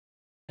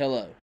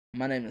Hello,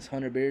 my name is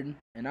Hunter Bearden,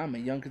 and I'm a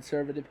young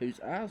conservative whose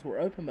eyes were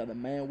opened by the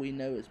man we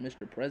know as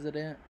Mr.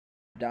 President,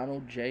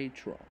 Donald J.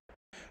 Trump.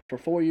 For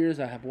 4 years,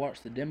 I have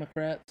watched the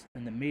Democrats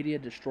and the media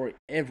destroy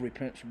every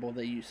principle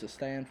they used to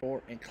stand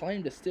for and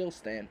claim to still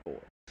stand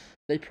for.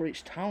 They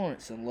preach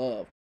tolerance and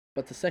love,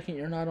 but the second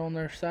you're not on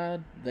their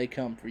side, they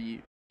come for you.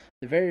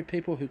 The very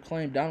people who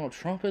claim Donald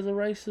Trump is a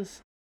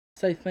racist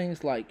say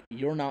things like,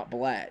 "You're not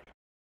black,"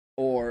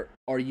 or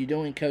 "Are you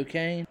doing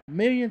cocaine?"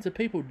 Millions of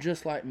people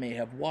just like me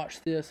have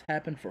watched this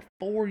happen for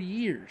 4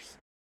 years.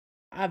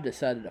 I've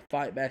decided to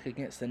fight back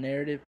against the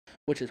narrative,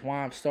 which is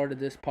why I've started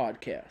this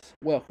podcast.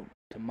 Welcome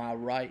to My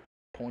Right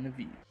Point of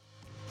View.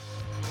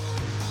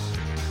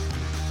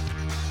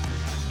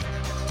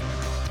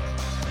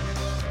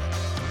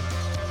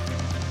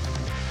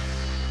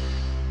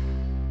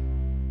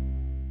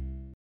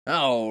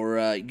 All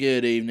right,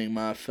 good evening,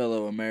 my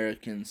fellow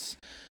Americans.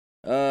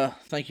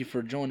 Thank you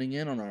for joining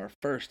in on our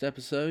first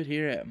episode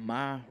here at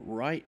My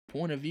Right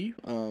Point of View.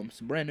 It's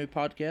a brand new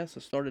podcast I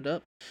started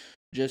up,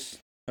 just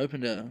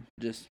hoping to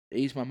just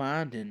ease my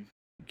mind and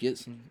get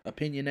some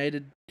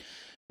opinionated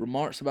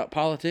remarks about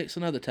politics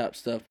and other type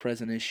stuff,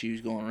 present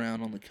issues going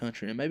around on the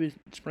country, and maybe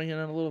bringing in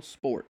a little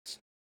sports.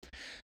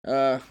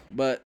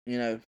 But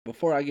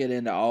before I get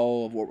into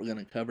all of what we're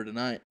going to cover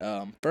tonight,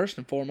 first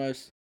and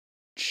foremost,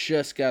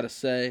 just gotta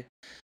say,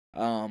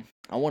 I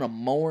want to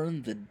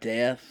mourn the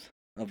death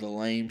of the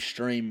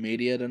lamestream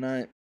media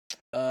tonight.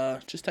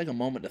 Just take a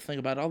moment to think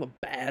about all the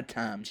bad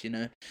times,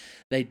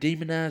 They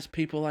demonize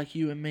people like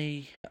you and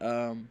me,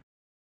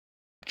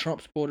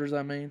 Trump supporters,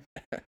 I mean.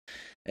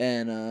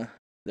 And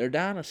they're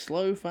dying a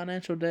slow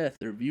financial death.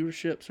 Their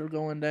viewerships are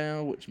going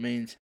down, which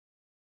means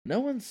no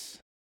one's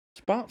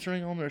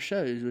sponsoring on their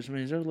shows, which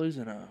means they're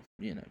losing a,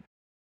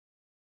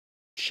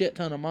 shit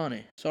ton of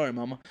money. Sorry,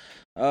 mama.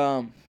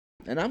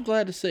 And I'm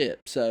glad to see it.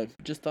 So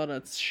just thought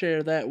I'd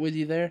share that with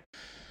you there.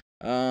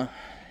 And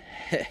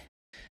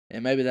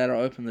maybe that'll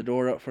open the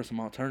door up for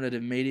some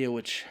alternative media,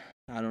 which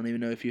I don't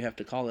even know if you have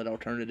to call it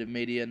alternative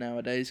media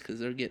nowadays, because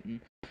they're getting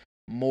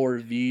more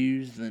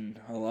views than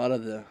a lot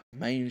of the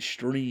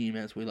mainstream,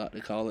 as we like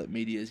to call it,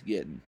 media is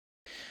getting.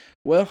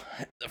 Well,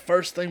 the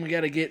first thing we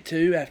got to get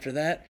to after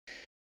that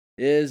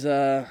is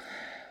the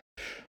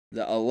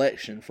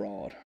election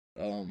fraud.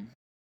 How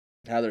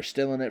they're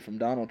stealing it from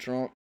Donald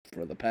Trump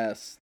for the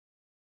past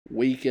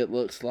week, it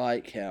looks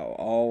like. How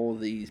all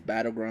these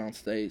battleground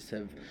states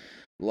have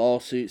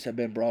lawsuits have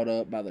been brought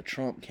up by the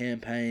Trump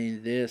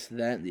campaign, this,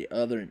 that, and the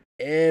other, and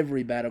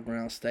every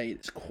battleground state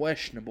is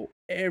questionable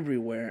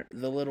everywhere.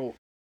 The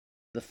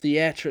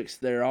theatrics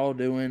they're all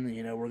doing,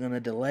 we're gonna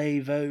delay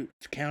votes,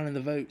 counting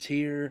the votes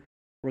here.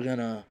 We're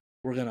gonna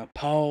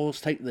pause,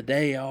 take the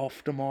day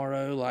off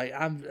tomorrow.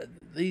 I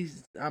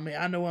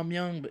know I'm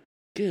young, but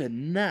good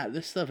night,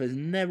 this stuff has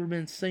never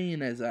been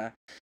seen as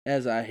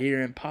I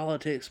hear in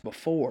politics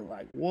before.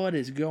 Like, what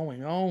is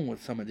going on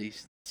with some of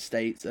these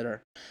states that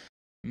are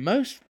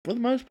for the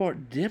most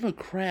part,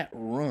 Democrat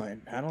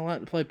run? I don't like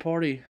to play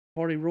party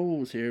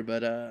rules here,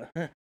 but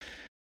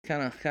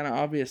kind of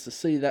obvious to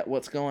see that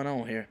what's going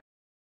on here.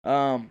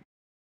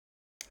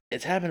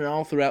 It's happening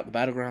all throughout the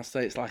battleground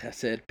states. Like I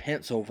said,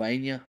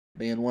 Pennsylvania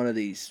being one of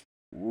these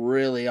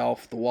really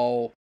off the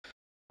wall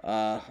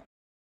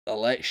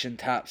election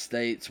type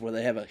states where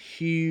they have a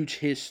huge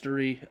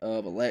history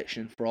of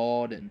election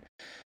fraud, and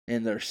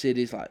in their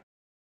cities like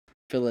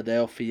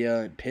Philadelphia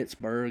and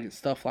Pittsburgh and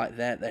stuff like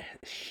that, they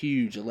have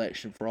huge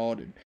election fraud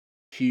and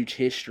huge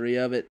history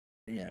of it.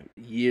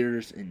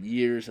 Years and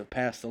years of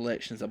past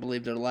elections. I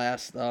believe their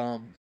last I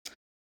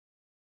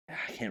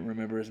can't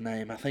remember his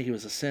name. I think he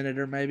was a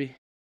senator, maybe.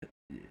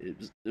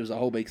 It was a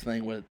whole big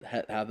thing with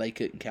how they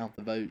couldn't count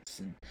the votes,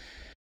 and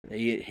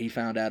he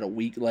found out a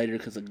week later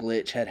because a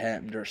glitch had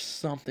happened or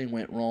something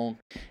went wrong,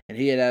 and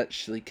he had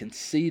actually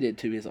conceded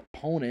to his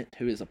opponent,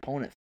 who his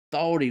opponent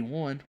thought he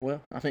won.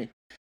 Well, I mean,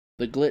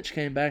 the glitch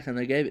came back and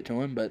they gave it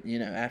to him, but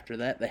after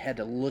that they had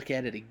to look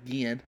at it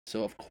again.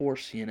 So of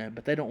course,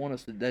 but they don't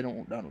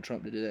want Donald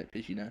Trump to do that,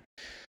 because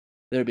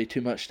there'd be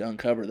too much to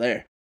uncover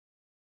there.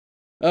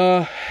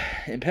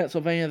 In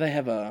Pennsylvania, they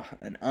have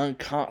an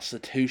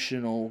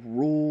unconstitutional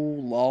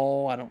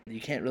law. You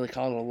can't really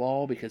call it a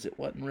law because it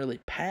wasn't really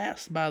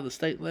passed by the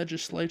state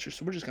legislature,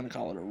 so we're just going to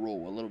call it a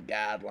rule, a little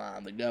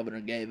guideline the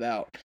governor gave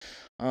out.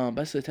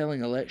 Basically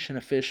telling election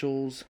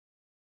officials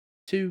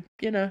to,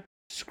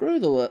 screw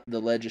the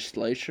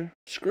legislature,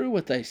 screw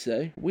what they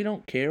say. We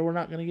don't care. We're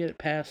not going to get it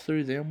passed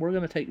through them. We're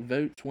going to take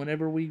votes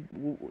whenever we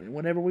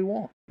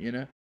want,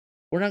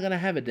 We're not going to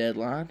have a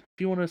deadline.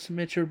 If you want to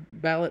submit your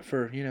ballot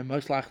for,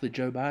 most likely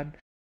Joe Biden,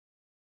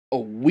 a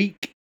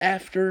week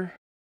after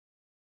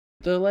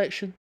the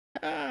election,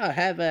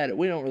 have at it.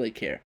 We don't really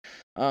care.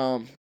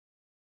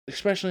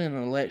 Especially in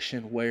an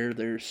election where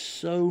there's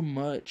so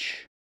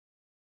much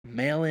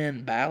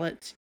mail-in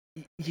ballots,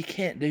 you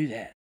can't do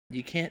that.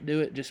 You can't do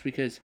it just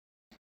because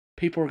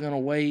people are going to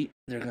wait.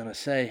 They're going to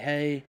say,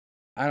 hey,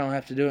 I don't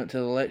have to do it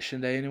until election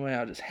day anyway.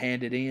 I'll just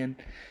hand it in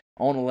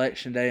on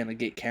election day and it'll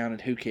get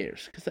counted. Who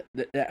cares? Because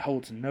that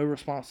holds no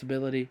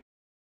responsibility.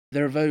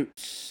 Their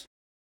votes,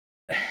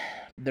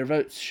 their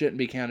votes shouldn't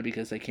be counted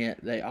because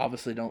they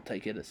obviously don't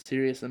take it as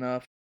serious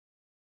enough.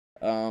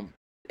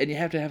 And you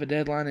have to have a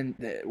deadline,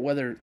 and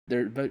whether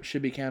their vote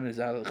should be counted is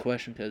out of the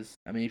question because,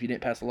 I mean, if you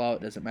didn't pass a law,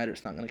 it doesn't matter.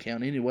 It's not going to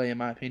count anyway, in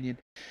my opinion.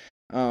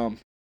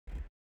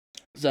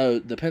 So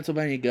the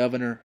Pennsylvania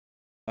governor,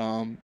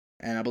 and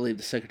I believe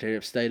the Secretary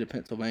of State of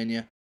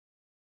Pennsylvania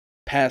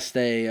passed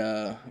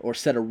or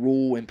set a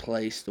rule in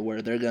place to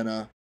where they're going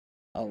to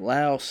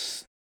allow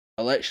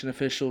election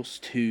officials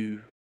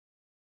to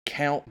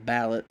count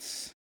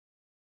ballots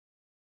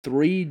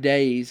 3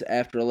 days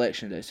after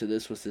Election Day. So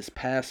this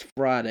past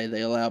Friday,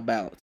 they allowed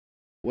ballots.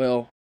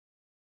 Well,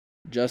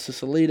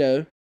 Justice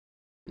Alito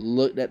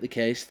looked at the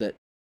case that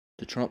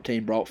the Trump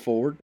team brought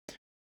forward.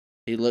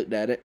 He looked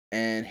at it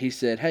and he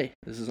said, hey,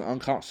 this is an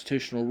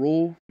unconstitutional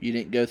rule. You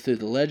didn't go through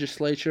the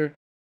legislature.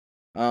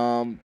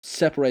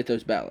 Separate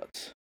those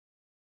ballots.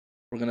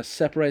 We're going to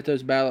separate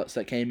those ballots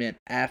that came in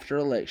after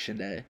Election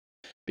Day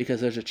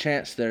because there's a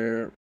chance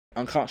they're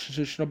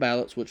unconstitutional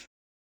ballots, which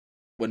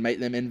would make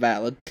them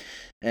invalid,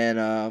 and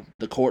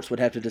the courts would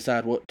have to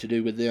decide what to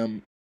do with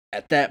them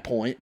at that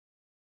point,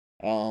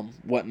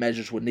 what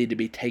measures would need to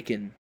be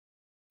taken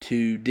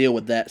to deal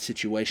with that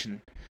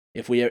situation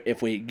if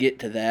we get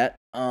to that.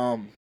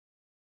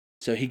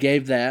 So he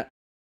gave that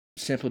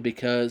simply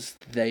because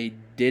they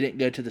didn't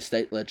go to the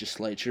state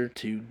legislature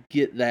to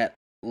get that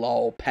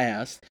law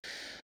passed.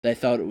 They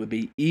thought it would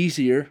be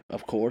easier,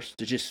 of course,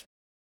 to just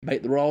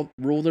make the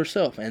rule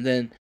themselves. And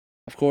then,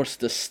 of course,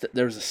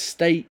 there's a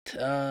state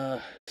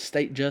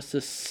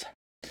justice,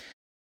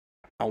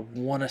 I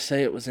want to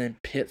say it was in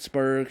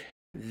Pittsburgh,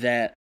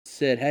 that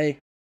said, hey,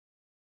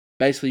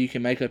 basically you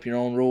can make up your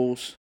own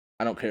rules.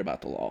 I don't care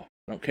about the law.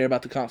 I don't care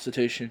about the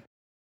Constitution.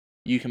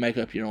 You can make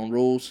up your own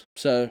rules.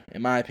 So,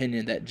 in my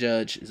opinion, that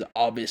judge is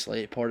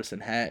obviously a partisan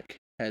hack,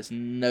 has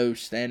no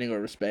standing or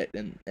respect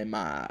in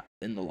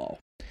the law.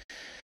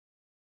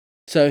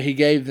 So he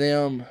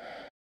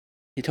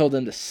told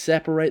them to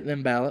separate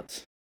them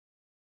ballots,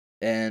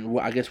 and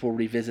I guess we'll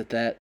revisit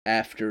that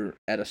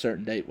at a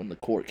certain date when the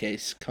court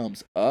case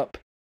comes up.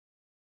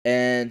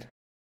 And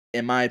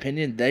in my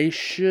opinion, they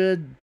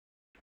should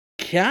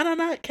kind of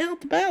not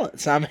count the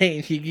ballots. I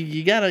mean,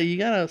 you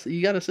gotta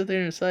sit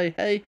there and say,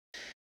 hey,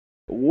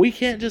 we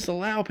can't just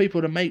allow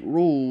people to make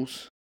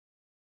rules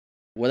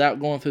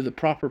without going through the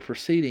proper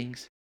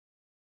proceedings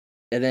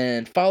and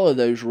then follow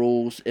those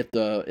rules if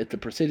the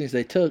proceedings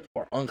they took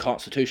are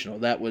unconstitutional.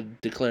 That would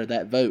declare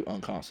that vote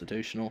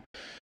unconstitutional,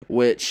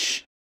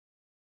 which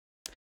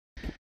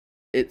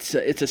it's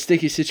a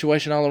sticky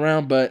situation all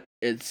around, but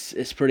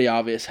it's pretty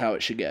obvious how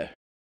it should go.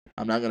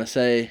 I'm not going to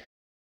say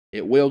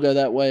it will go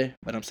that way,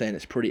 but I'm saying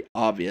it's pretty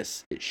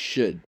obvious it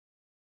should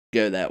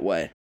go that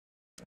way.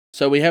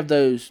 So we have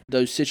those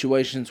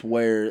situations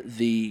where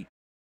the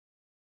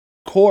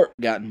court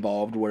got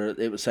involved, where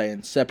it was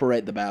saying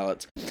separate the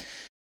ballots.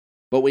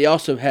 But we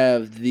also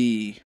have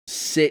the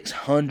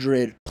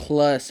 600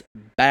 plus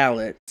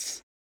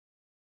ballots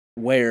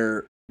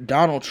where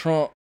Donald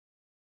Trump,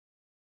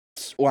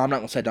 well, I'm not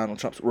going to say Donald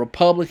Trump's,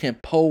 Republican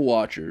poll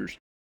watchers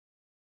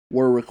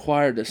were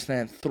required to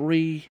stand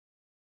 30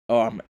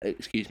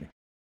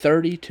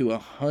 to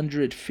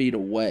 100 feet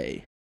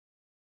away,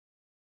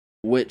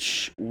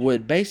 which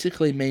would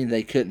basically mean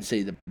they couldn't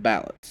see the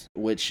ballots,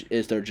 which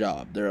is their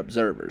job. They're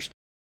observers,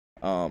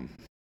 a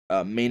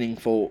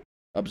meaningful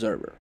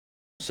observer.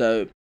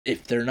 So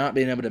if they're not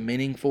being able to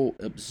meaningful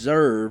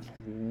observe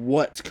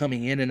what's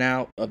coming in and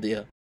out of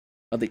the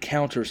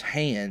counter's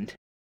hand,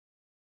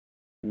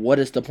 what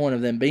is the point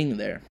of them being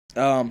there?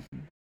 And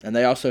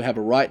they also have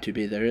a right to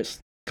be there. It's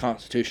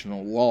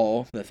constitutional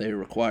law that they're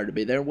required to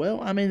be there. Well,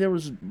 I mean, there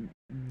was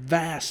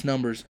vast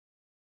numbers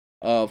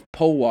of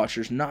poll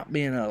watchers not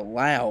being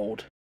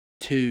allowed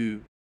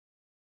to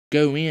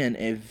go in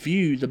and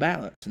view the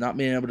ballots, not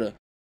being able to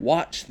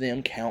watch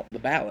them count the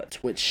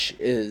ballots, which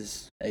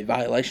is a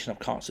violation of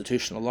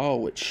constitutional law,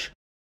 which,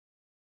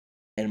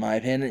 in my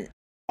opinion,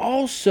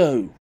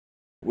 also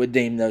would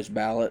deem those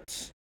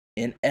ballots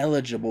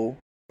ineligible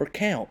for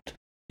count.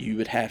 You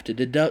would have to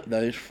deduct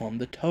those from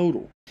the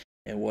total.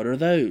 And what are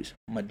those?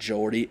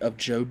 Majority of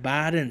Joe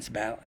Biden's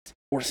ballots.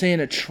 We're seeing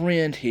a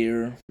trend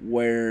here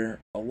where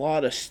a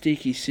lot of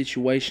sticky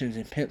situations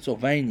in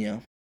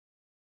Pennsylvania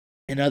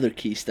and other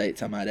key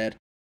states, I might add,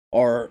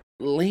 are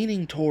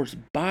leaning towards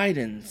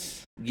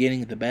Biden's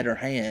getting the better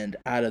hand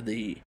out of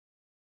the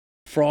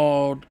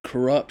fraud,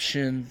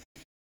 corruption,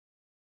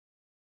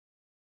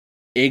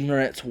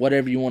 ignorance,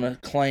 whatever you want to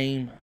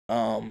claim.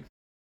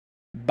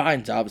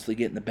 Biden's obviously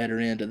getting the better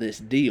end of this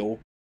deal.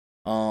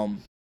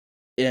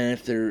 And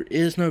if there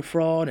is no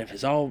fraud, if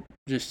it's all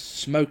just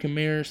smoke and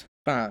mirrors,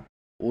 fine,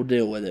 we'll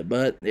deal with it.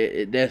 But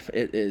it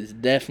is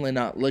definitely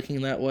not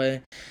looking that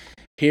way.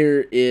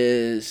 Here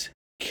is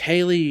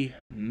Kayleigh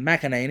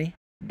McEnany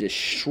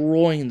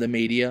destroying the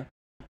media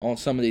on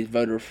some of these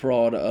voter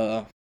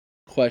fraud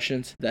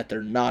questions that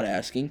they're not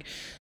asking.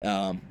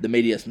 The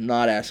media is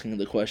not asking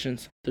the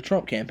questions. The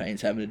Trump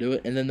campaign's having to do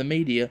it, and then the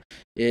media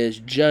is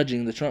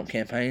judging the Trump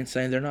campaign,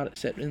 saying they're not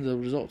accepting the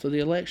results of the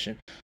election.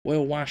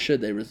 Well, why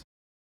should they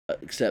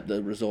accept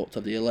the results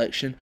of the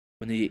election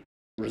when the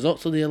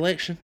results of the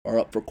election are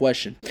up for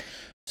question.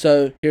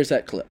 So here's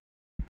that clip.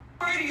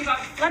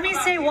 Let me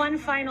say one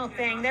final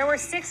thing. There were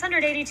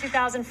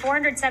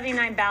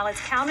 682,479 ballots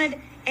counted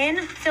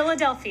in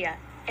Philadelphia,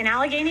 in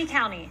Allegheny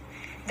County,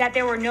 that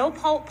there were no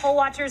poll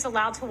watchers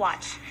allowed to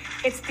watch.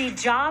 It's the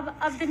job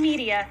of the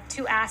media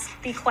to ask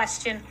the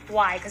question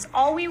why, because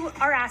all we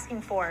are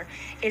asking for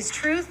is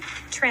truth,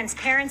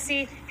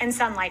 transparency, and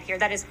sunlight here.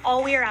 That is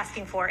all we are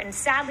asking for. And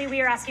sadly, we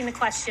are asking the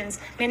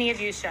questions many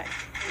of you should.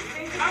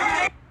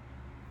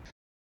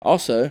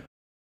 Also,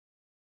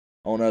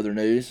 on other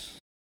news,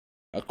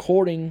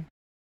 according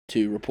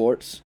to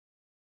reports,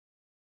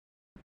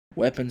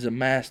 weapons of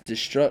mass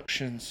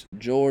destruction's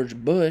George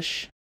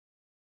Bush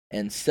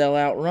and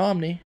sellout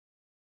Romney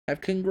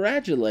have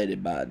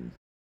congratulated Biden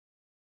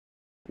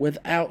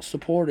without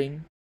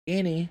supporting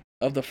any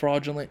of the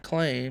fraudulent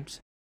claims,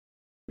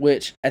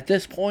 which at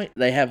this point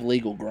they have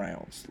legal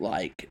grounds.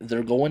 Like,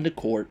 they're going to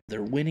court,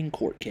 they're winning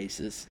court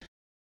cases,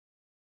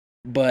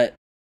 but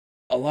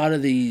a lot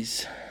of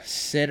these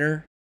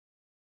center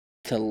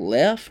to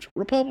left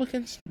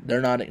Republicans, they're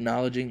not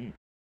acknowledging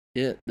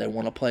it. They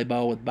want to play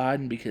ball with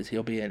Biden because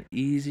he'll be an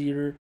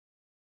easier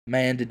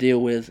man to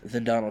deal with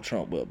than Donald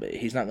Trump will be.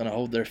 He's not going to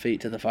hold their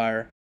feet to the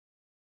fire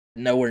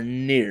nowhere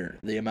near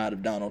the amount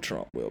of Donald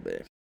Trump will be.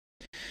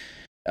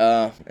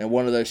 And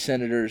one of those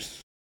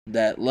senators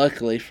that,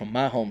 luckily, from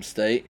my home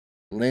state,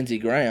 Lindsey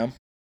Graham,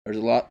 there's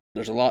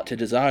a lot to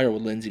desire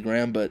with Lindsey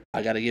Graham, but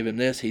I got to give him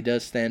this. He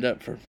does stand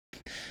up for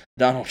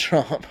Donald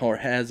Trump, or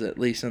has at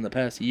least in the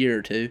past year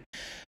or two.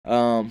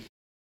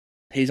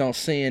 He's on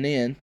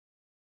CNN,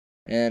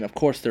 and of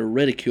course they're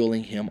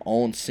ridiculing him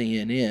on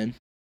CNN.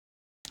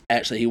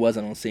 Actually, he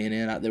wasn't on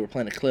CNN. They were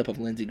playing a clip of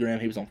Lindsey Graham.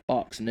 He was on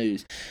Fox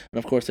News.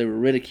 And of course they were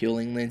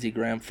ridiculing Lindsey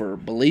Graham for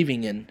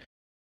believing in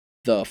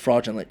the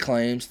fraudulent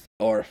claims,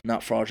 or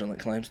not fraudulent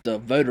claims, the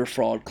voter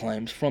fraud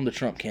claims from the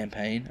Trump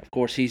campaign. Of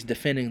course, he's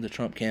defending the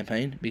Trump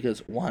campaign,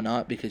 because why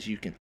not? Because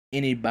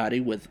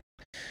anybody with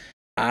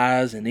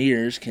eyes and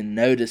ears can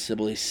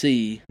noticeably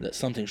see that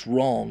something's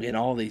wrong in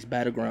all these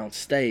battleground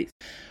states,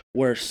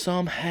 where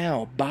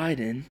somehow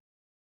Biden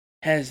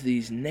has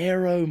these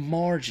narrow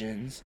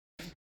margins,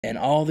 and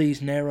all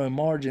these narrow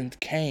margins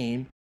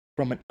came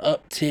from an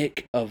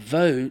uptick of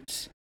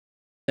votes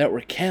that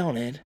were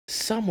counted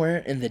somewhere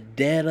in the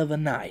dead of the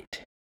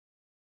night.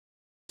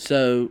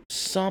 So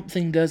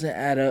something doesn't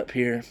add up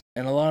here,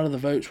 and a lot of the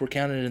votes were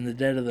counted in the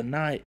dead of the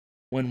night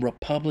when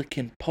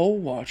Republican poll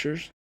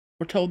watchers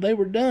were told they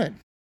were done.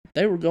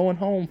 They were going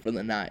home for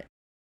the night.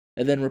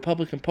 And then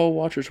Republican poll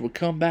watchers would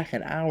come back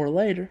an hour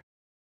later,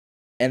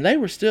 and they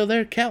were still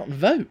there counting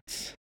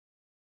votes.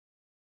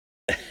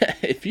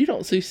 If you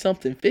don't see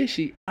something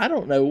fishy, I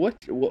don't know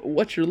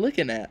what you're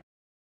looking at.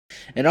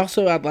 And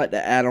also, I'd like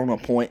to add on a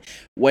point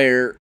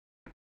where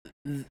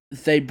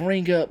they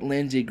bring up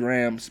Lindsey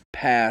Graham's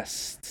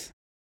past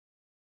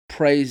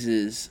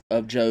praises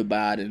of Joe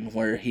Biden,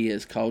 where he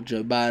has called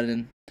Joe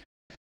Biden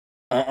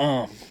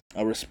a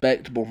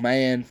respectable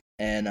man,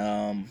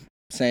 and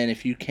saying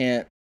if you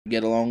can't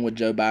get along with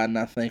Joe Biden,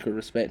 I think, or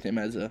respect him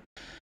as a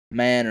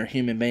man or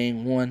human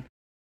being, one,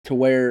 to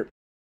where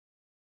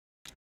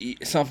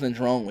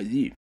something's wrong with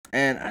you.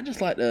 And I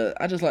just like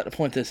to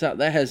point this out.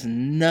 That has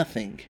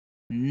nothing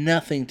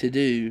to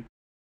do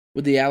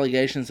with the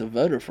allegations of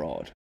voter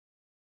fraud.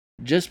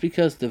 Just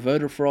because the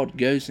voter fraud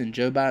goes in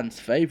Joe Biden's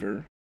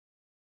favor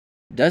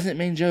doesn't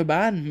mean Joe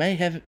Biden may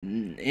have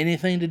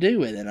anything to do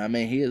with it. I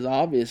mean, he is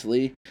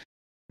obviously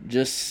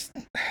just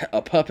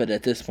a puppet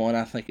at this point.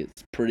 I think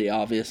it's pretty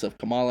obvious, of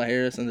Kamala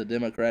Harris and the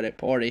Democratic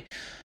Party,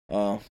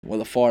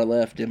 the far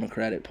left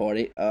Democratic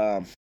Party.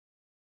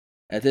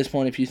 At this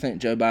point, if you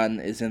think Joe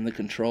Biden is in the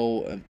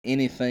control of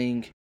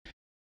anything,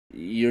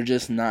 you're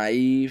just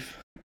naive,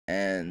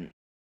 and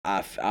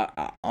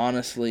I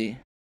honestly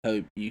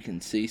hope you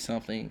can see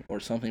something, or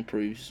something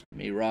proves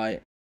me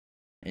right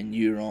and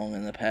you wrong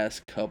in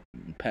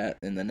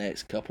the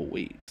next couple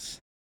weeks,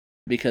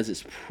 because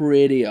it's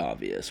pretty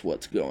obvious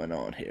what's going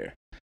on here.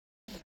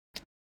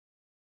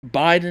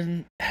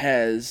 Biden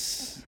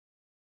has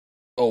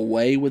a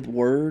way with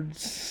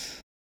words,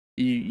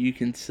 you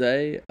can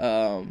say.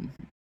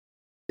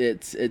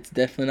 It's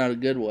definitely not a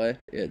good way.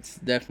 It's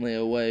definitely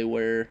a way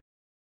where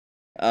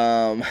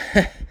I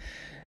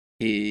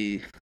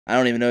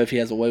don't even know if he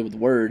has a way with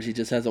words. He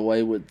just has a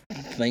way with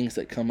things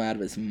that come out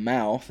of his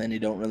mouth, and he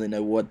don't really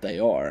know what they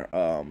are.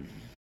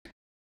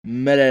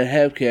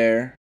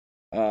 Medicare,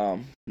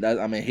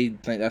 he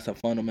think that's a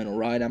fundamental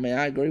right. I mean,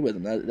 I agree with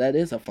him. That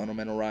is a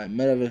fundamental right.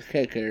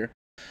 Medicare,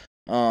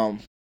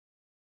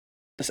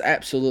 that's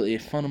absolutely a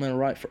fundamental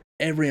right for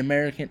every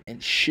American,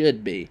 and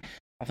should be.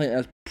 I think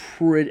that's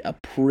a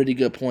pretty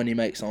good point he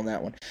makes on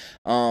that one.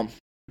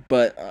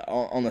 But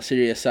on the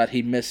serious side,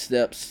 he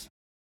missteps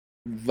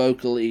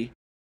vocally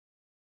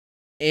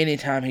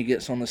anytime he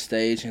gets on the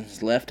stage and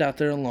is left out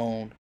there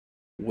alone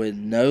with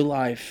no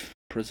life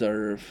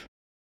preserve,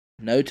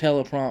 no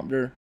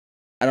teleprompter.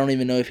 I don't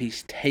even know if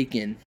he's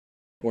taken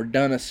or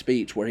done a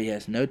speech where he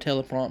has no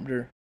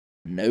teleprompter,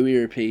 no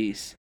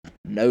earpiece,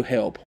 no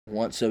help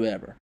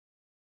whatsoever.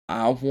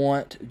 I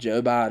want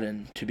Joe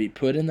Biden to be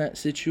put in that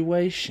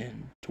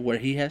situation to where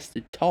he has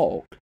to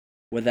talk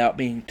without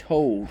being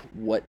told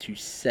what to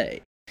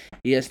say.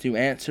 He has to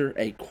answer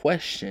a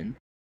question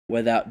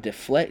without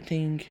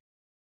deflecting,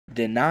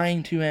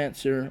 denying to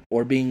answer,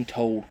 or being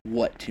told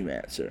what to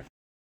answer.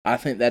 I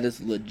think that is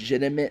a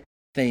legitimate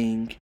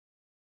thing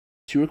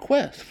to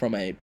request from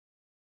a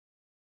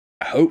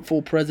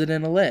hopeful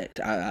president-elect.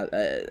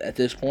 At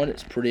this point,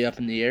 it's pretty up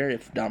in the air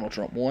if Donald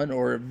Trump won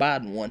or if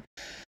Biden won.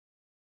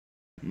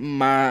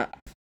 My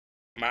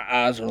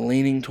eyes are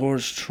leaning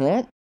towards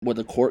Trump with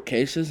the court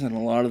cases and a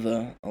lot of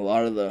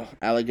the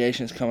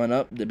allegations coming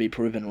up to be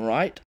proven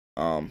right.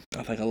 I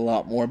think a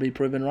lot more be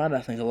proven right.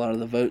 I think a lot of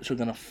the votes are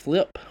going to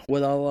flip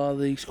with a lot of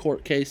these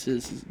court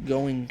cases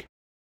going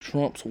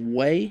Trump's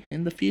way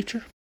in the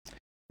future,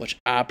 which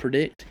I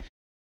predict.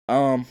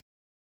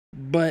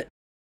 But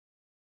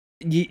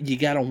you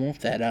gotta want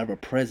that out of a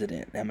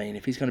president. I mean,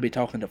 if he's going to be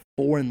talking to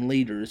foreign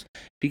leaders,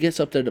 if he gets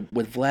up there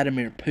with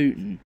Vladimir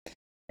Putin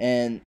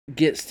and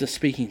gets to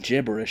speaking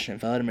gibberish, and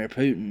Vladimir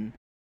Putin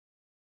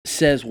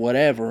says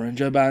whatever, and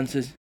Joe Biden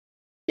says,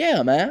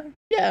 "Yeah, man,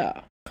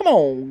 yeah, come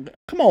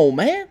on,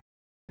 man."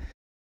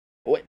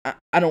 Wait,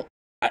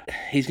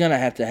 he's gonna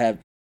have to have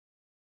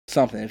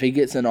something. If he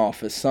gets in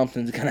office,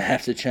 something's gonna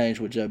have to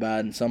change with Joe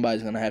Biden.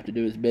 Somebody's gonna have to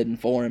do his bidding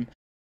for him,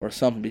 or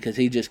something, because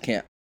he just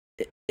can't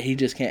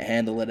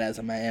handle it as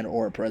a man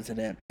or a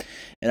president.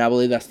 And I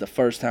believe that's the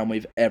first time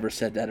we've ever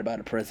said that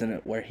about a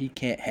president, where he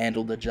can't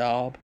handle the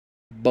job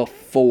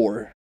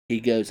before he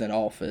goes in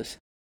office,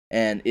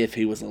 and if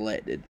he was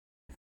elected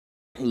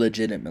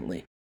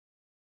legitimately.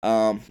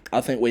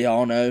 I think we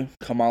all know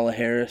Kamala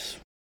Harris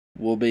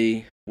will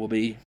be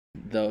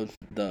the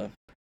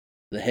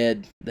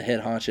head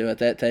honcho at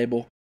that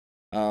table.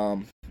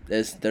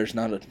 There's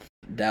not a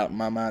doubt in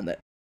my mind that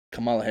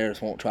Kamala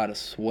Harris won't try to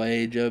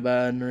sway Joe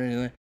Biden or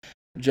anything.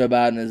 Joe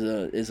Biden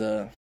is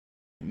a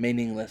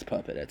meaningless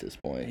puppet at this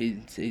point.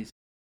 He's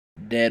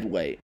dead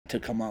weight to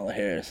Kamala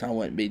Harris. I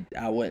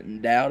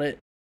wouldn't doubt it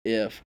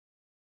if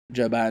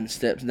Joe Biden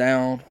steps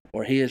down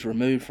or he is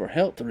removed for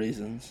health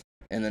reasons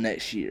in the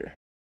next year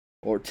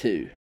or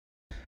two.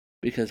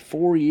 Because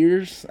 4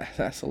 years,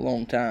 that's a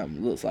long time,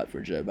 it looks like, for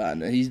Joe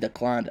Biden. He's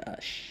declined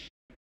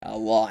a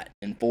lot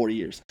in 4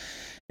 years.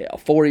 Yeah,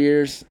 4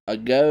 years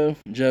ago,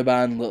 Joe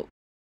Biden looked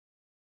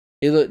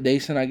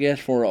decent, I guess,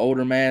 for an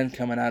older man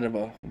coming out of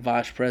a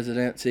vice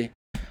presidency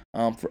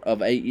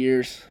of 8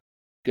 years.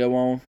 Go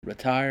on,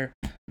 retire.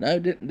 No,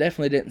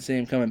 definitely didn't see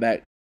him coming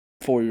back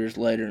 4 years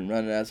later and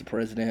running as a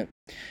president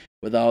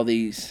with all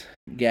these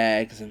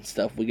gags and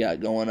stuff we got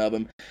going of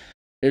him.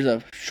 Here's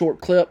a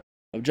short clip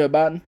of Joe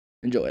Biden.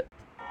 Enjoy it.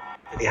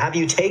 Have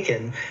you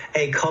taken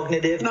a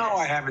cognitive... No,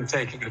 I haven't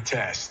taken a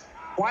test.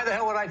 Why the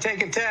hell would I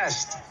take a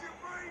test?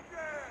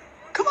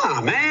 Come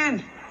on,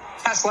 man.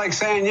 That's like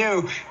saying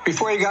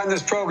before you got in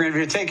this program, if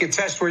you take a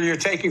test where you're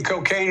taking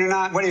cocaine or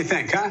not, what do you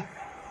think, huh?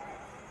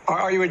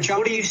 Are you a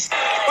junkie? What do you...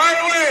 By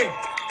the way,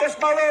 this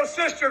is my little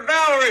sister,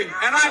 Valerie,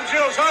 and I'm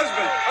Jill's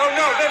husband. Oh,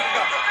 no,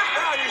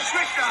 you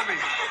switched on me.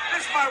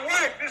 This is my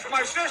wife. This is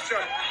my sister.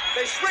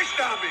 They switched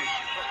on me.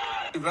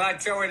 But I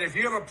tell you, if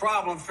you have a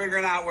problem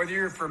figuring out whether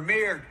you're for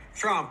me or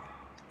Trump,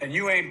 and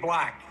you ain't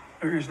black.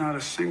 There is not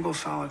a single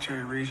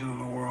solitary reason in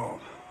the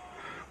world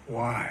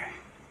why,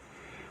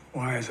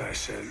 as I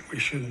said, we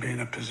shouldn't be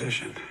in a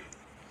position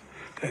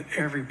that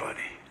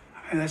everybody,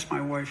 and that's my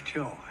wife,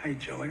 Jill. Hey,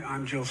 Jilly,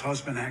 I'm Jill's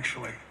husband,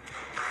 actually.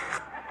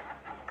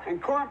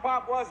 And Corn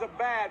Pop was a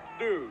bad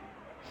dude,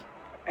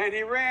 and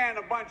he ran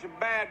a bunch of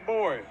bad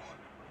boys.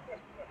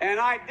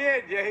 And I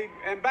did,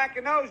 and back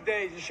in those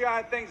days, you see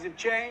how things have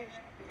changed?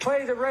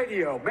 Play the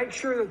radio. Make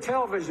sure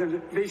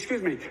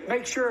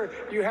make sure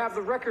you have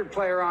the record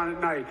player on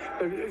at night.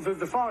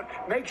 The phone.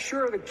 Make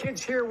sure the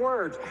kids hear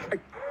words.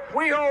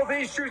 We hold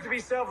these truths to be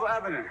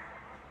self-evident.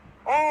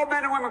 All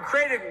men and women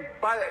created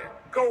by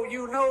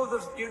you know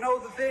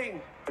the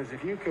thing. Because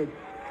if you could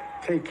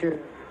take care,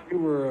 you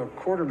were a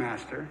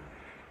quartermaster,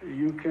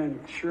 you can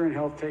sure in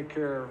hell take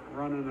care of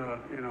running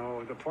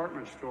a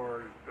department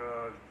store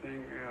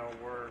thing,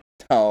 where.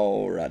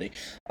 Alrighty.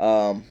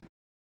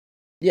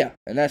 Yeah,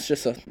 and that's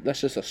just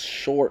a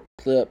short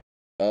clip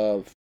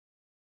of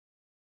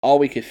all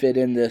we could fit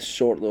in this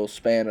short little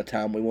span of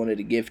time we wanted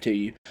to give to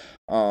you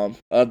of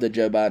the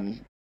Joe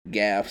Biden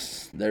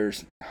gaffes.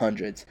 There's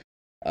hundreds.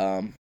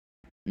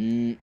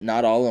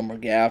 Not all of them are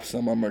gaffes.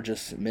 Some of them are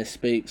just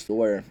misspeaks to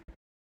where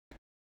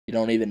you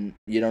don't even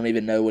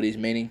know what he's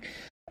meaning,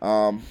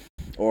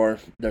 or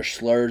they're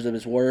slurs of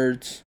his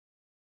words,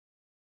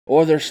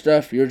 or there's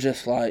stuff you're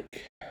just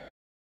like,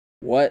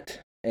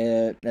 what?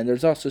 And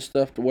there's also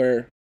stuff to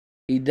where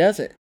he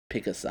doesn't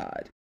pick a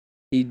side.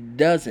 He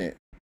doesn't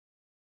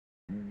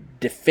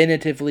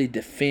definitively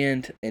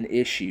defend an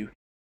issue.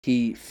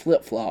 He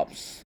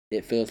flip-flops,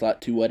 it feels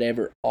like, to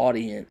whatever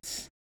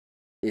audience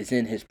is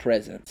in his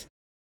presence.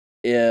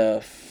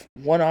 If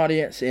one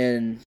audience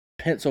in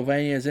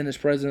Pennsylvania is in his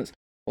presence,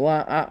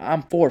 well,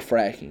 I'm for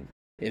fracking.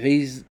 If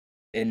he's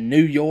in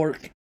New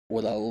York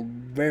with a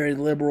very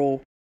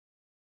liberal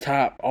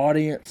type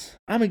audience.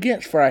 I'm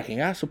against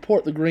fracking. I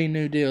support the Green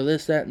New Deal,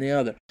 this, that, and the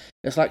other.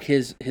 It's like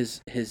his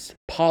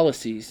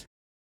policies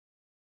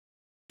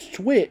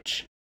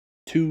switch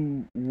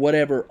to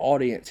whatever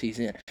audience he's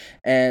in.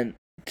 And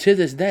to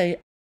this day,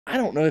 I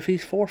don't know if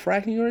he's for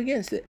fracking or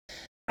against it.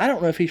 I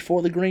don't know if he's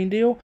for the Green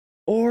Deal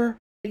or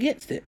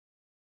against it.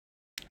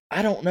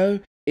 I don't know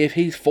if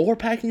he's for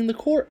packing the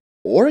court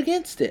or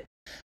against it.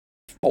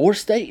 For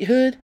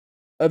statehood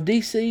of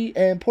D.C.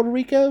 and Puerto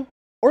Rico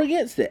or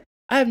against it.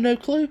 I have no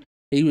clue.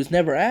 He was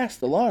never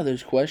asked a lot of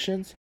those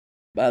questions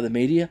by the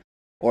media,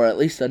 or at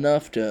least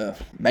enough to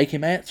make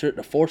him answer it,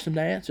 to force him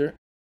to answer it.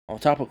 On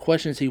top of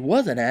questions he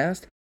wasn't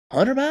asked,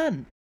 Hunter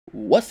Biden.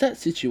 What's that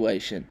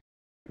situation?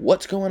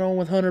 What's going on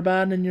with Hunter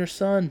Biden and your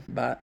son?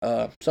 Hunter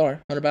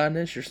Biden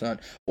is your son.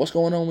 What's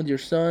going on with your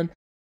son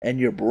and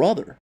your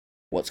brother?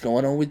 What's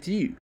going on with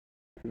you?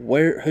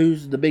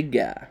 Who's the big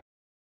guy?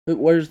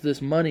 Where's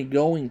this money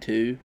going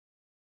to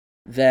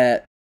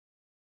that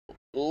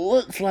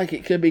looks like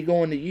it could be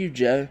going to you,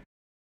 Joe?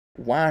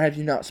 Why have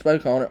you not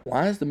spoke on it?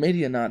 Why has the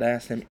media not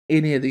asked him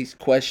any of these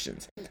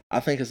questions? I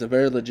think it's a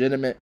very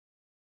legitimate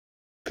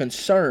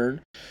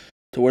concern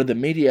to where the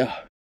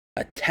media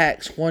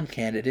attacks one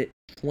candidate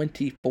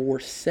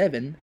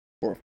 24/7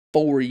 for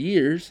 4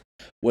 years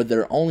with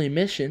their only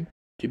mission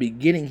to be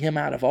getting him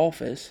out of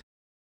office,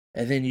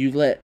 and then you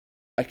let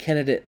a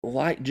candidate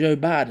like Joe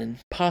Biden,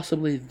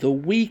 possibly the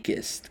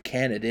weakest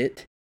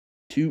candidate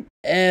to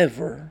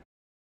ever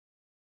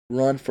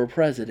run for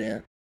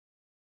president,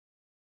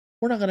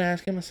 we're not going to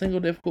ask him a single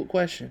difficult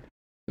question.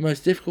 The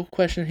most difficult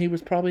question he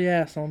was probably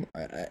asked on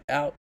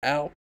out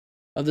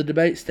of the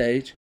debate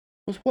stage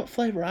was, what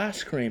flavor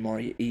ice cream are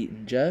you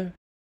eating, Joe?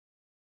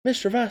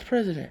 Mr. Vice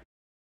President,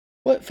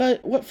 what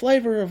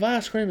flavor of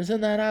ice cream is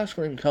in that ice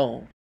cream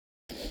cone?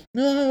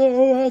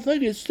 No, I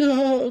think it's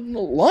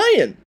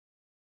lion.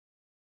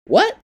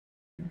 What?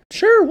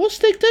 Sure, we'll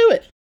stick to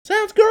it.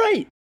 Sounds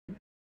great.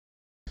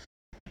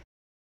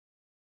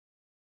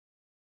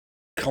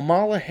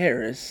 Kamala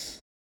Harris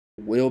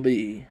will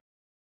be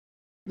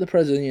the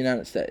President of the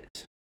United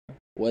States.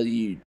 Whether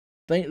you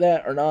think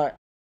that or not,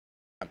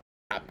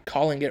 I'm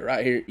calling it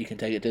right here. You can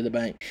take it to the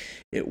bank.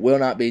 It will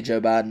not be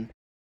Joe Biden.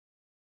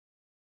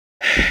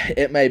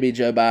 It may be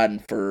Joe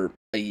Biden for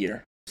a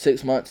year,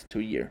 6 months to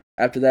a year.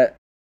 After that,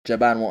 Joe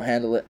Biden won't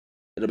handle it.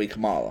 It'll be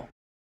Kamala.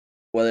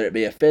 Whether it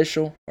be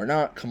official or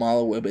not,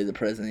 Kamala will be the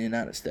President of the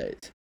United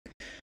States.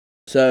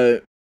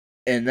 So,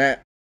 in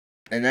that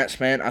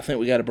span, I think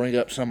we got to bring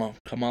up some of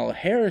Kamala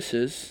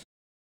Harris's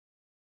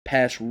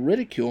past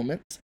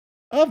ridiculements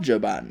of Joe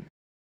Biden,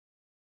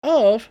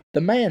 of the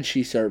man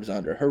she serves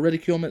under, her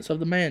ridiculements of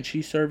the man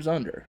she serves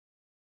under,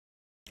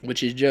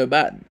 which is Joe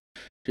Biden.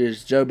 She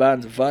is Joe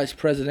Biden's vice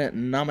president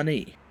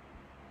nominee.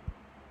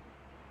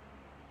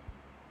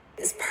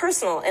 It's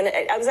personal, and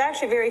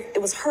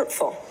it was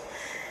hurtful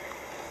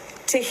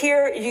to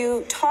hear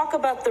you talk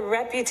about the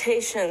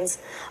reputations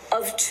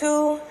of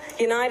 2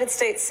 United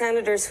States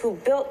senators who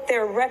built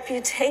their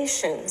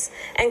reputations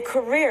and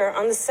career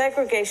on the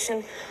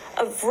segregation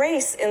of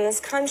race in this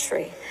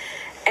country.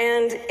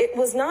 And it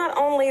was not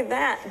only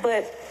that,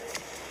 but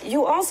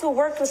you also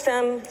worked with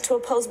them to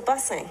oppose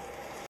busing.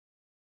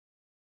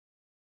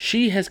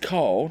 She has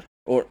called,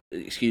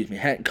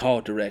 hadn't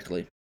called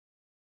directly,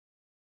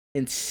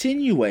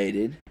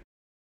 insinuated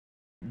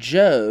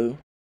Joe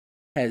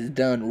has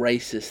done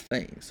racist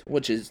things,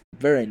 which is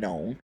very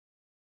known.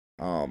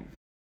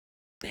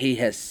 He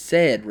has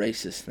said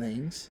racist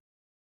things.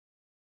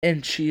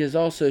 And she has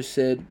also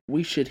said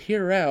we should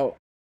hear out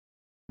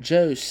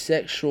Joe's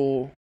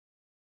sexual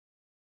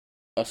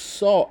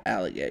assault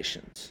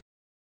allegations.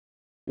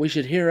 We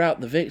should hear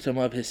out the victim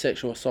of his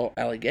sexual assault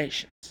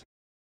allegations.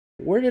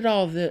 Where did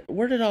all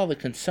the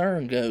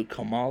concern go,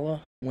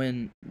 Kamala,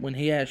 when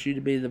he asked you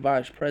to be the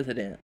vice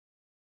president?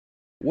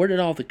 Where did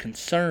all the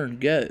concern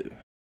go?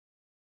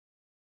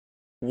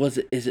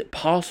 Is it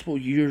possible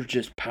you're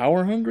just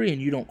power hungry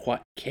and you don't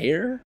quite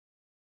care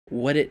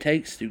what it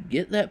takes to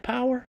get that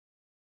power?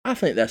 I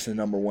think that's the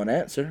number one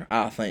answer.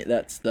 I think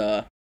that's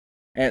the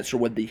answer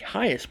with the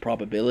highest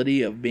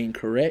probability of being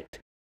correct.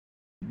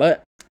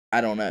 But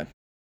I don't know.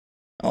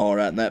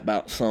 Alright, and that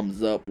about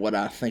sums up what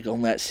I think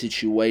on that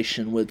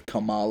situation with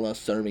Kamala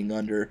serving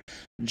under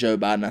Joe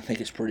Biden. I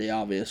think it's pretty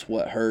obvious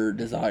what her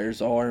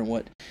desires are and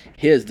what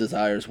his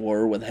desires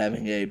were with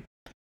having a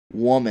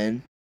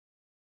woman,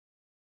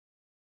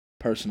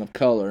 person of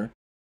color,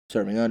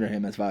 serving under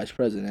him as vice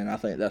president. I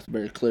think that's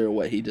very clear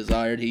what he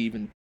desired. He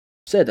even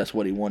said that's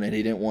what he wanted.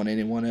 He didn't want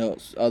anyone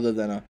else other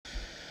than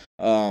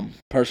a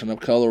person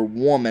of color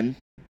woman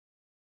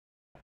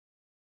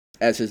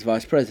as his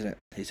vice president.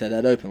 He said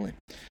that openly.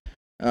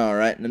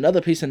 Alright, and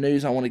another piece of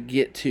news I want to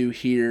get to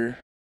here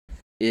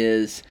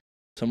is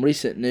some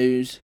recent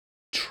news.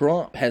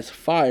 Trump has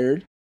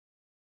fired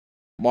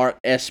Mark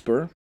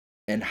Esper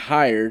and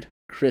hired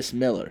Chris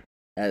Miller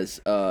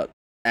as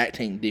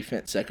acting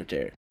defense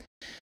secretary.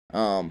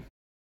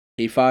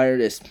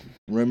 It's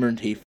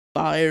rumored he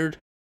fired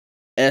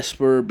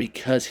Esper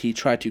because he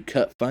tried to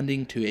cut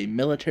funding to a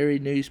military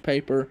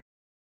newspaper,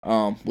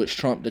 which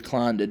Trump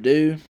declined to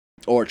do,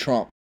 or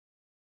Trump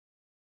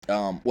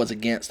was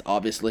against,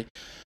 obviously.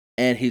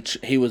 And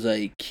he was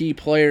a key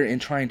player in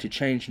trying to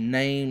change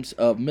names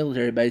of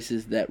military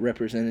bases that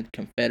represented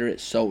Confederate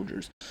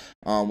soldiers,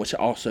 which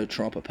also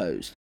Trump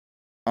opposed.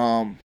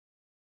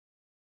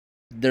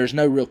 There's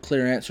no real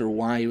clear answer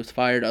why he was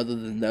fired other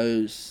than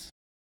those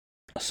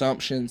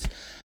assumptions.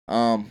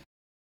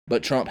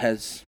 But Trump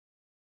has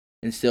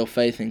instilled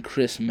faith in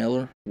Chris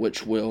Miller,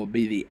 which will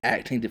be the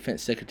acting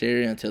defense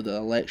secretary until the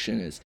election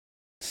is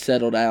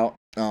settled out.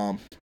 And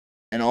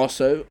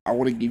also, I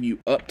want to give you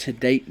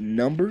up-to-date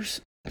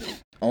numbers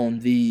on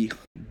the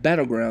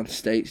battleground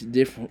states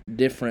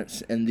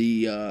difference in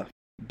the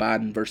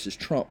Biden versus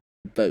Trump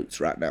votes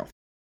right now.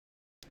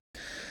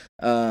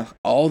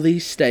 All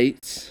these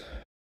states,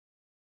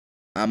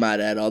 I might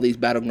add, all these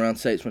battleground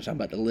states, which I'm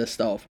about to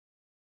list off,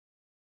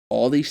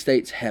 all these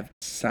states have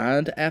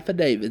signed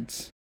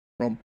affidavits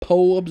from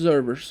poll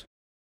observers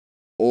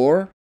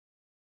or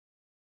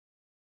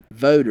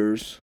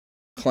voters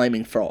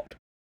claiming fraud.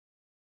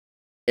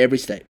 Every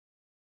state.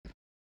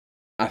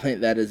 I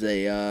think that is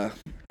a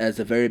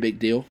very big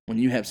deal. When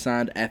you have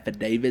signed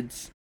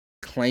affidavits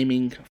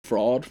claiming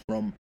fraud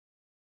from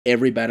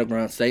every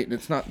battleground state, and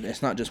it's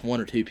not just one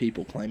or two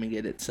people claiming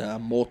it. It's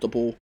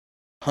multiple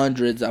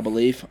hundreds, I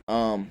believe.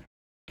 Here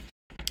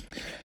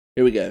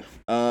we go.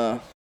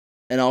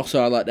 And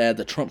also, I'd like to add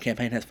the Trump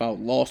campaign has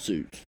filed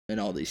lawsuits in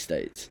all these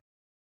states,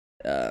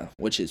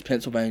 which is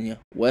Pennsylvania,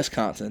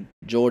 Wisconsin,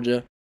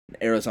 Georgia,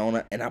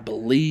 Arizona, and I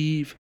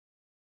believe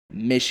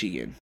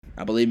Michigan.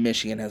 I believe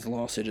Michigan has a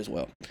lawsuit as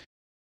well,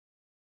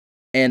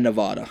 and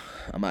Nevada,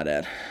 I might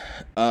add.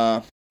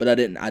 But I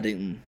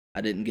didn't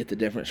get the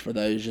difference for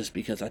those just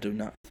because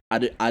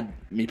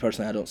me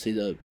personally, I don't see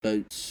the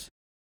votes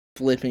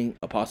flipping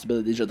a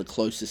possibility. These are the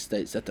closest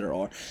states that there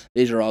are.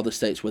 These are all the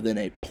states within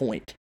a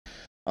point,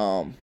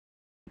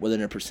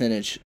 within a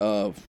percentage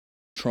of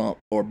Trump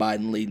or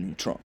Biden leading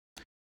Trump.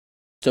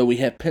 So we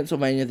have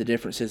Pennsylvania. The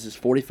difference is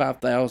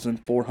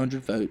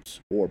 45,400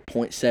 votes, or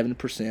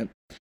 0.7%.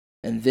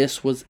 And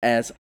this was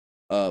as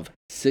of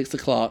 6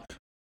 o'clock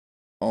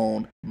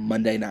on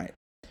Monday night.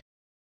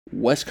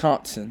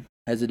 Wisconsin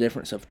has a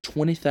difference of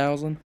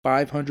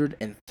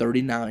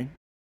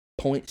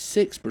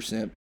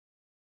 20,539.6%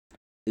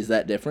 is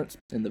that difference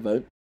in the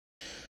vote.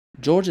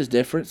 Georgia's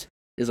difference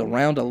is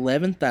around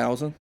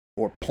 11,000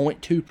 or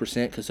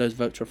 0.2% because those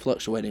votes are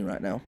fluctuating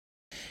right now.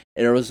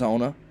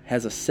 Arizona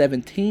has a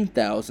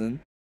 17,000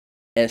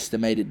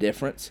 estimated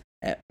difference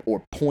at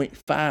or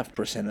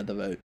 0.5% of the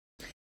vote,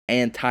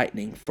 and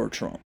tightening for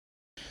Trump.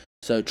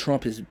 So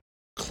Trump is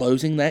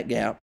closing that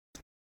gap,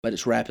 but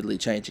it's rapidly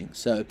changing.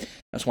 So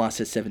that's why I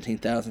said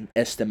 17,000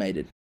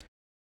 estimated.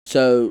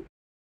 So,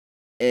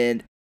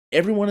 and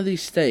every one of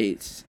these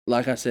states,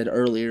 like I said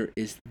earlier,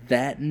 is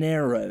that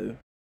narrow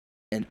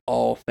and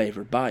all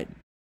favor Biden,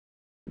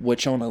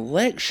 which on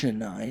election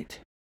night,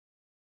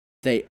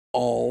 they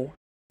all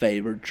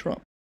favored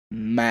Trump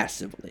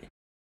massively.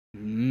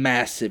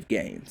 Massive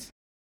gains.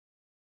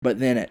 But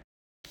then at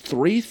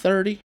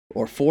 3:30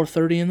 or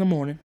 4:30 in the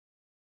morning,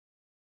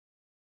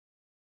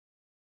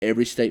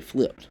 every state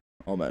flipped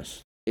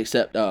almost,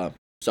 except not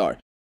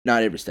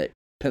every state.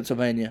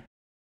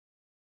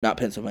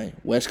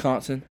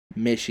 Wisconsin,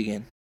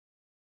 Michigan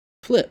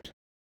flipped,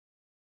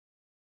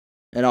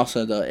 and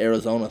also the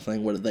Arizona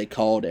thing, what they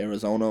called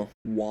Arizona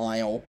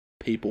while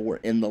people were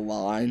in the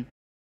line,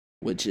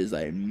 which is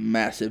a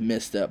massive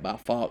misstep by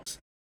Fox.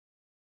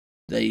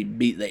 They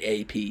beat the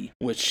AP,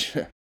 which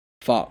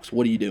Fox,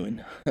 what are you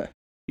doing?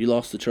 You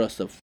lost the trust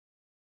of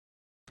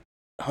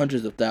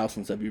hundreds of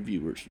thousands of your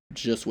viewers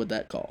just with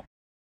that call.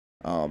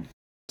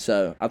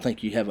 So I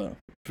think you have a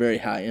very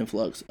high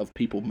influx of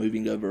people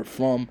moving over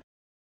from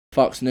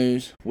Fox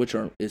News, which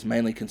is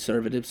mainly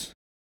conservatives,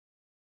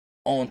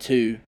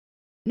 onto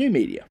new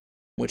media,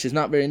 which is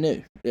not very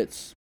new.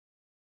 It's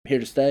here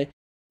to stay,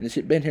 and it's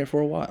been here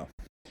for a while.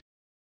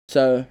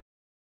 So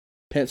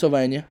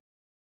Pennsylvania,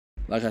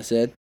 like I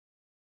said,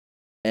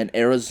 and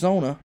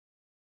Arizona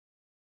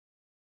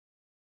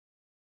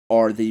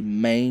are the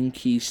main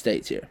key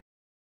states here.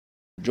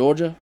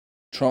 Georgia,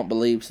 Trump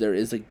believes there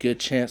is a good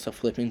chance of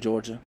flipping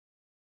Georgia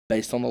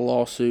based on the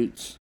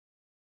lawsuits.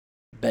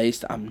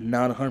 I'm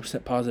not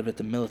 100% positive if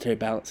the military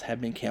ballots have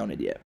been counted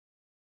yet.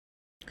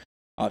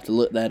 I'll have to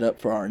look that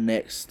up for our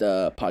next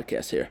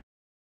podcast here.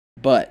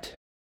 But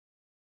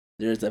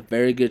there's a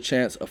very good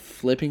chance of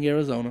flipping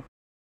Arizona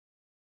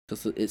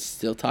because it's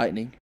still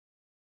tightening.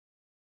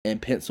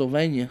 And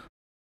Pennsylvania,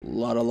 a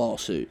lot of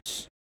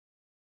lawsuits.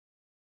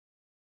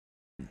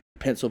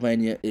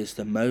 Pennsylvania is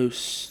the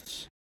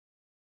most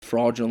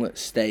fraudulent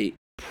state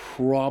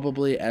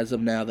probably as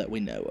of now that we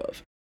know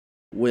of,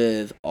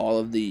 with all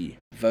of the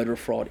voter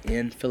fraud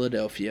in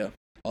Philadelphia,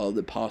 all of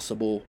the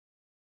possible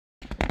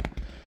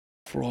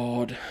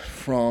fraud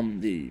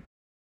from the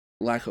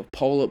lack of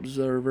poll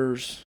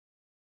observers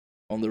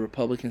on the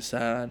Republican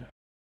side,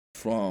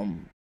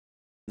 from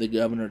the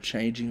governor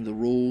changing the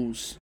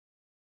rules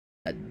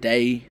a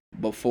day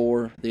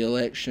before the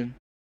election,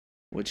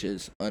 which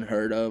is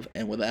unheard of,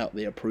 and without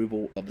the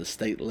approval of the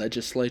state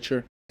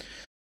legislature,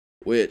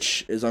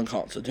 which is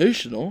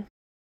unconstitutional,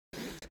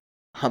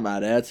 I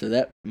might add. So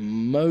that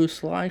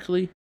most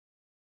likely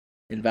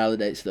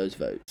invalidates those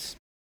votes.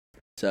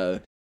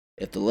 So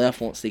if the left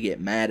wants to get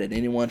mad at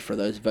anyone for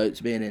those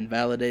votes being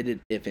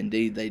invalidated, if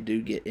indeed they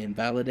do get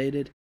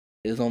invalidated,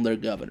 it is on their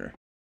governor.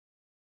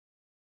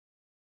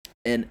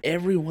 In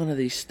every one of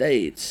these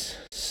states,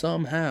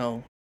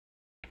 somehow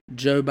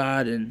Joe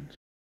Biden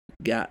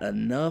got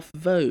enough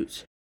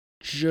votes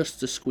just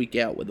to squeak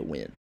out with a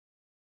win.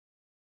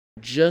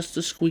 Just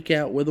to squeak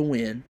out with a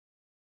win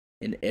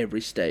in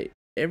every state.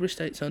 Every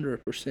state's under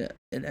 1%.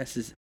 And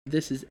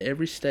this is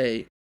every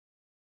state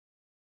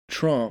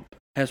Trump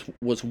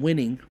was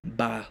winning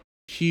by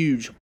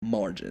huge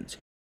margins.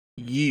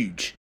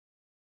 Huge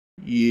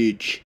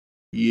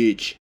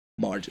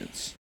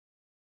margins.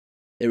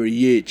 They were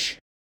huge.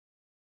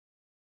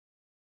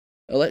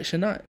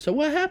 Election night. So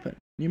what happened?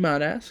 You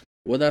might ask.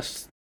 Well,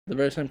 that's the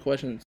very same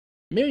question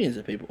millions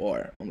of people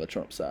are on the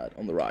Trump side,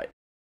 on the right.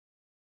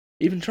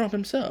 Even Trump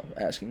himself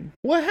asking,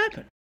 what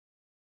happened?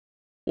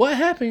 What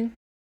happened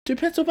to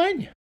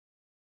Pennsylvania?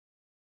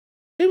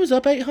 He was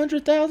up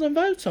 800,000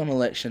 votes on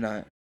election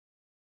night.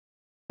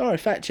 Sorry,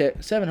 fact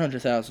check,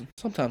 700,000,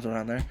 sometimes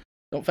around there.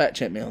 Don't fact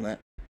check me on that.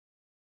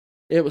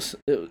 It was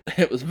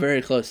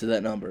very close to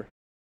that number,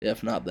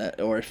 if not that,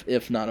 or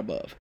if not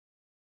above.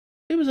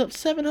 He was up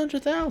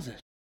 700,000.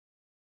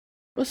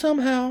 But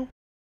somehow,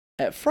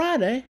 at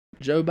Friday,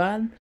 Joe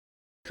Biden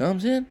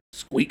comes in,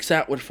 squeaks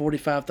out with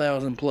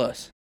 45,000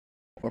 plus,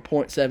 or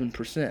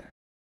 0.7%.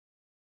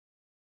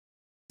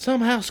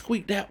 Somehow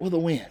squeaked out with a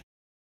win.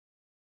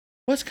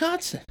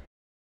 Wisconsin,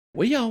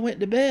 we all went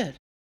to bed.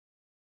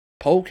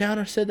 Poll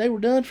counter said they were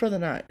done for the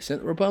night,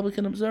 sent the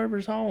Republican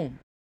observers home.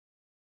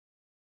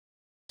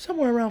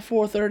 Somewhere around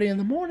 4:30 in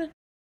the morning.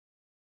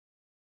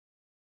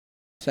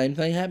 Same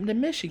thing happened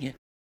in Michigan.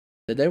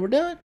 Said they were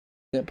done.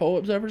 Sent poll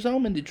observers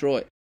home in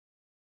Detroit.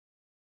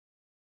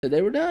 Said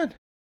they were done.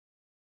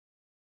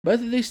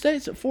 Both of these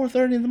states at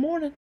 4:30 in the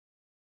morning.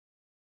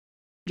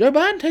 Joe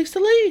Biden takes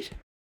the lead.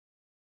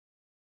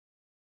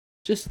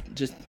 Just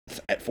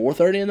at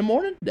 4:30 in the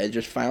morning, they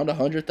just found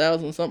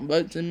 100,000 something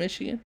votes in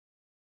Michigan.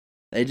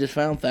 They just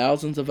found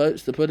thousands of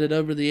votes to put it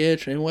over the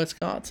edge in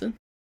Wisconsin.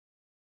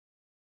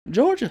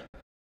 Georgia.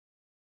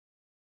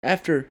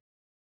 After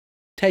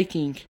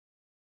taking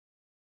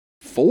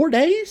 4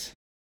 days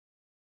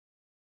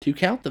to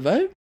count the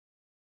vote,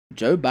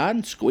 Joe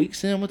Biden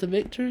squeaks in with a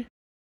victory.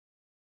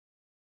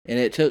 And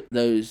it took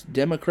those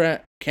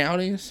Democrat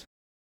counties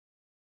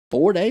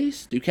 4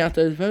 days to count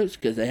those votes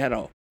because they had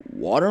a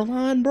water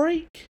line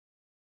break.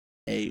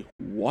 A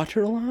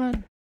water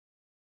line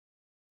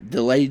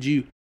delayed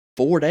you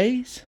 4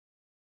 days?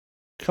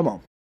 Come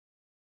on.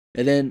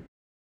 And then,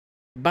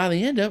 by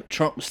the end of it,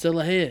 Trump was still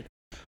ahead.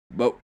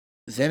 But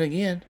then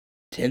again,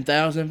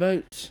 10,000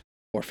 votes,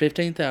 or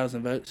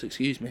 15,000 votes,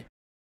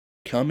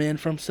 come in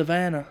from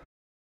Savannah.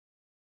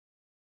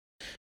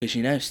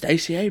 Because,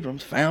 Stacey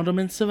Abrams found them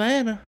in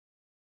Savannah.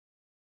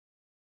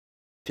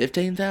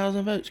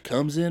 15,000 votes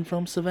comes in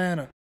from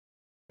Savannah.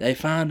 They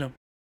find them.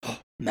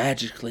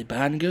 Magically,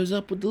 Biden goes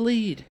up with the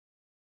lead.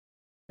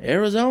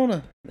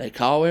 Arizona. They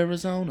call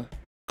Arizona.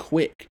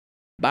 Quick.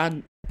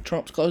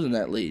 Trump's closing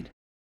that lead.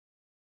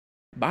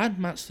 Biden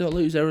might still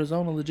lose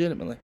Arizona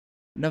legitimately.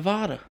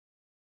 Nevada.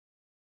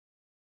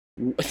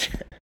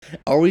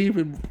 Are we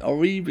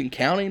even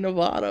counting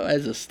Nevada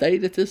as a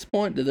state at this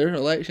point? Do their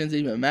elections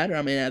even matter?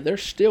 I mean, they're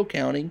still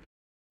counting,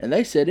 and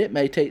they said it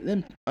may take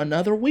them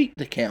another week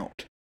to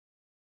count.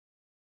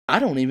 I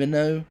don't even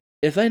know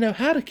if they know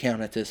how to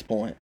count at this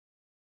point.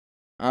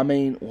 I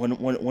mean,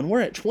 when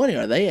we're at 20,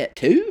 are they at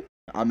 2?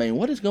 I mean,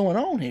 what is going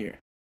on here?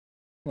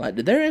 Like,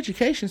 did their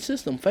education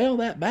system fail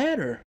that bad,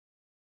 or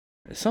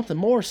is something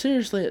more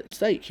seriously at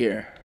stake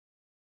here?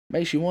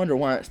 Makes you wonder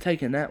why it's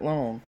taking that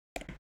long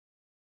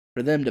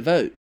for them to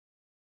vote.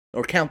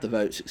 Or count the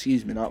votes,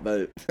 not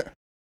vote. Of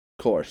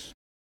course.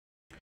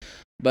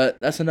 But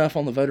that's enough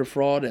on the voter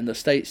fraud and the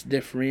state's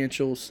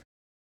differentials.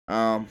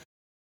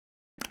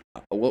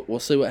 We'll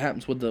see what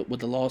happens with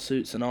the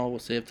lawsuits and all. We'll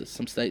see if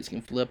some states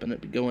can flip and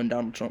it be go in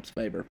Donald Trump's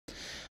favor.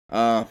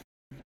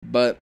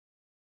 But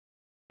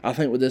I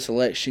think with this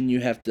election,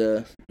 you have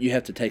to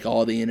take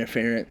all the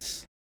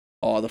interference,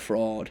 all the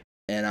fraud,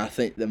 and I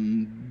think the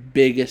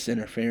biggest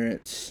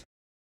interference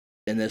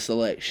in this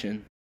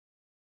election,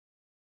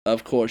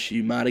 of course,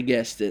 you might have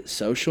guessed it,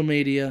 social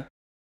media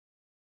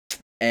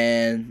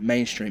and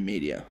mainstream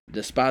media.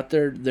 Despite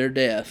their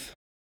death,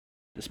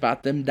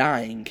 despite them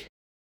dying,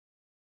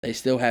 they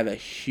still have a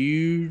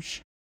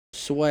huge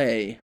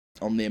sway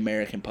on the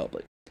American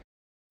public.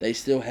 They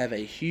still have a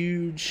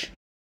huge,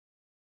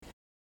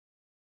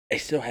 I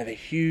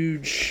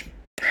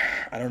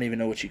don't even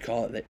know what you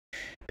call it, that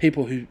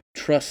people who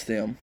trust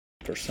them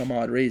for some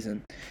odd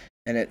reason,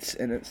 and it's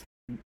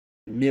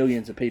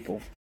millions of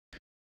people.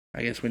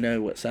 I guess we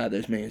know what side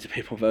those millions of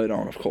people vote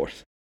on, of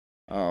course.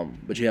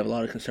 But you have a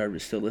lot of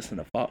conservatives still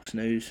listening to Fox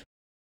News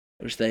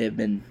which they have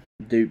been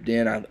duped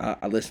in.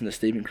 I listened to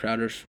Steven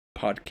Crowder's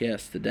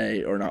podcast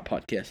today, or not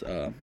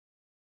podcast,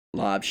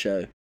 live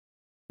show,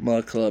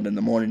 Mug Club in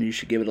the morning. You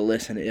should give it a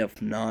listen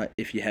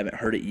if you haven't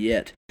heard it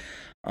yet.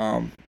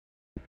 And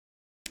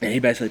he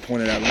basically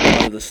pointed out a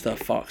lot of the stuff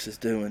Fox is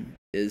doing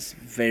is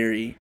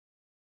very,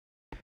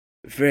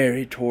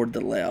 very toward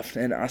the left.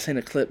 And I seen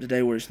a clip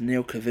today where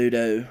Neil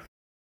Cavuto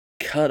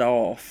cut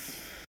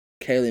off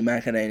Kayleigh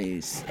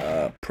McEnany's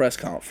press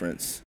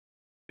conference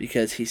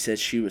because he said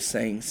she was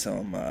saying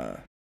some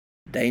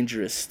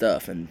dangerous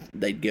stuff, and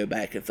they'd go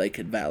back if they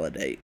could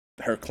validate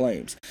her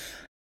claims.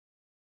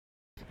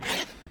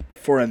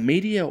 For a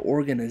media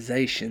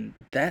organization,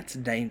 that's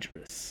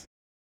dangerous.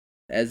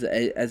 As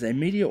a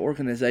media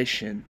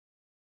organization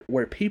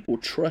where people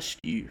trust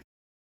you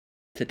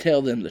to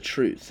tell them the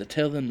truth, to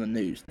tell them the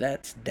news,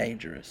 that's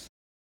dangerous.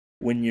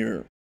 When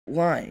you're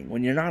lying,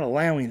 when you're not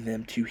allowing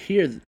them to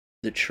hear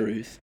the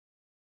truth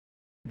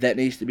that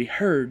needs to be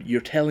heard, you're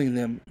telling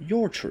them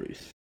your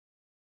truth.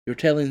 You're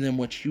telling them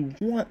what you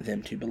want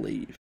them to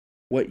believe,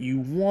 what you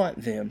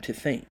want them to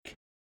think.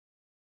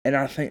 And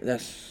I think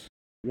that's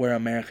where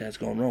America has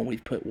gone wrong.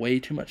 We've put way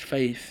too much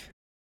faith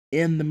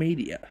in the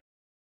media,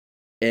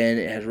 and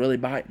it has really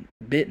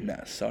bitten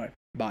us. Sorry,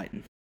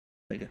 Biden.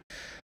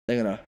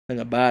 Thinking of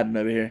Biden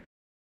over here.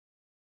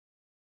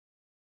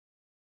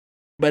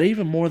 But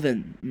even more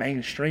than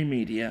mainstream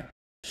media,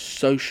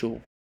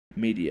 social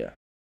media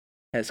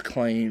has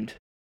claimed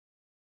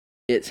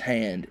its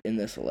hand in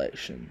this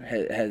election.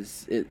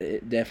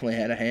 It definitely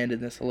had a hand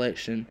in this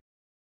election,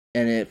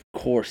 and of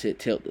course it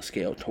tilted the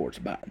scale towards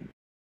Biden,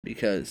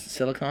 because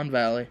Silicon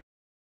Valley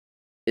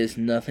is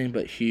nothing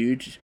but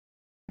huge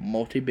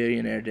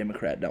multi-billionaire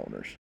Democrat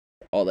donors.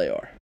 All they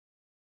are.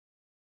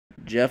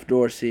 Jeff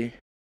Dorsey,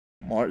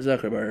 Mark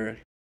Zuckerberg,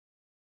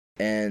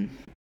 and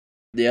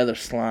the other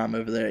slime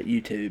over there at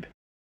YouTube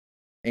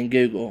and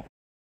Google.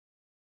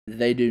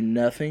 They do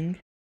nothing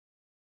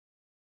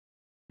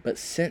but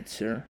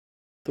censor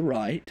the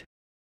right.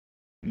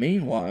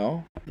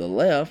 Meanwhile, the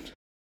left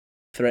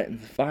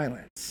threatens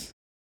violence.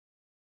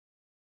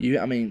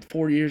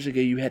 4 years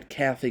ago you had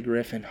Kathy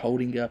Griffin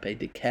holding up a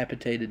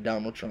decapitated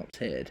Donald Trump's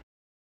head.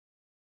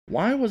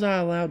 Why was I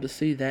allowed to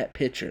see that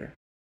picture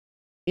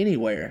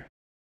anywhere?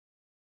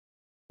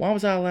 Why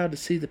was I allowed to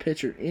see the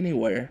picture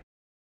anywhere,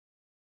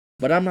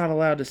 but I'm not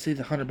allowed to see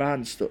the Hunter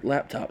Biden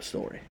laptop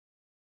story?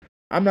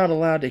 I'm not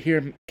allowed to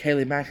hear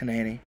Kayleigh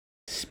McEnany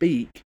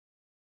speak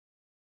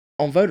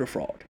on voter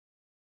fraud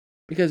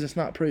because it's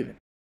not proven.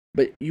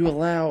 But you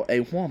allow a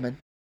woman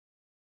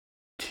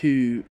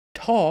to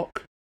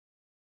talk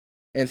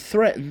and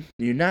threaten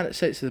the United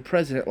States of the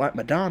President like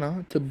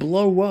Madonna to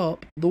blow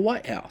up the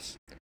White House,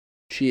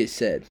 she has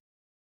said.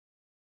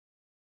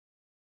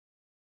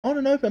 On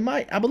an open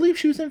mic, I believe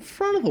she was in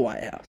front of the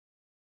White House.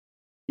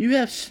 You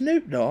have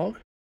Snoop Dogg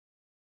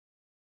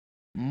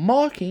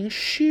mocking,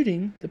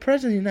 shooting the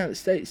President of the United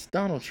States,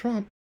 Donald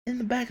Trump, in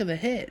the back of the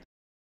head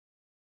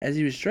as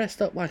he was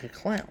dressed up like a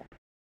clown.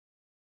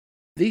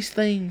 These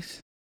things,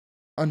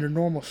 under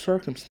normal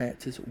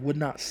circumstances, would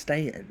not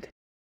stand.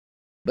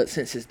 But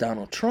since it's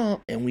Donald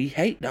Trump, and we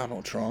hate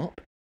Donald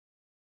Trump,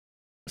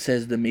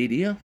 says the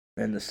media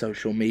and the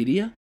social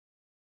media,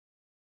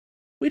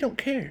 we don't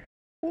care.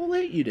 We'll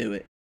let you do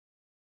it.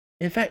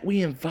 In fact,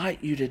 we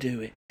invite you to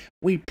do it.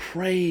 We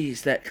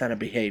praise that kind of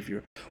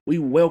behavior. We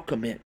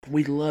welcome it.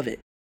 We love it.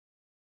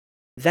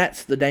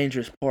 That's the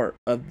dangerous part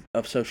of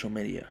social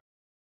media.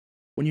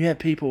 When you have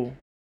people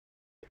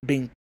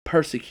being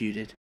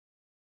persecuted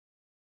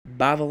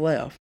by the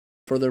left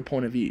for their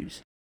point of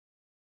views.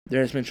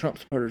 There has been Trump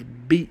supporters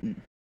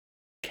beaten.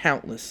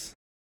 Countless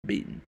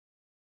beaten.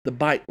 The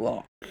bike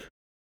lock.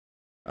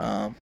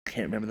 Can't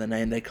remember the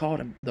name they called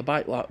him. The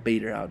bike lock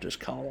beater, I'll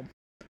just call him.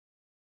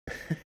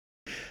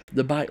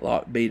 The bike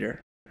lock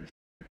beater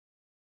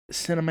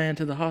sent a man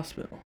to the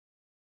hospital.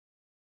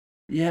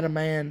 You had a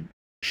man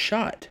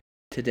shot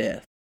to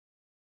death.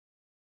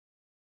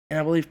 And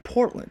I believe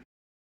Portland.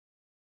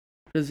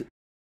 Because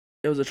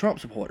it was a Trump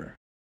supporter.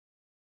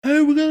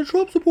 Hey, we got a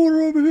Trump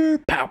supporter over here.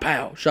 Pow,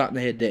 pow. Shot in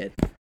the head, dead.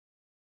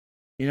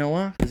 You know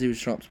why? Because he was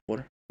a Trump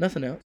supporter.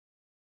 Nothing else.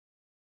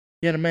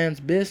 You had a man's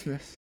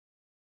business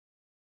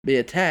be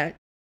attacked.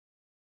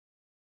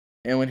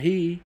 And when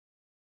he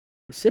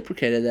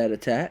reciprocated that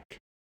attack,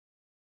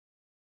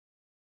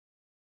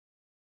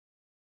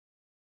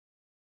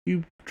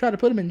 you try to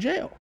put him in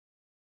jail.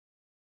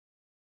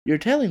 You're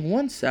telling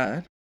one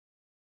side,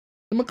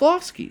 the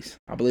McCloskeys,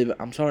 I believe it,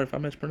 I'm sorry if I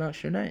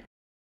mispronounced your name.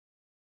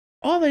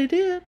 All they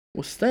did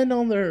was stand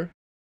on their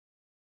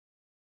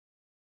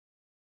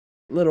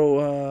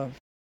little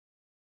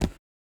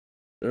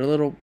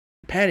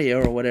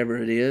patio or whatever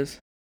it is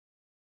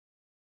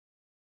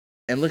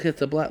and look at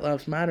the Black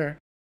Lives Matter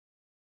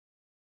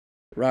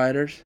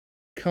rioters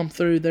come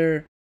through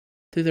their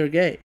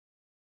gate,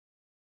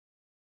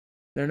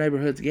 their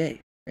neighborhood's gate,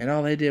 and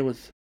all they did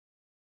was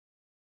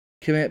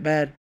commit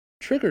bad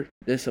trigger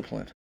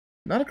discipline.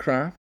 Not a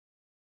crime.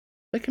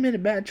 They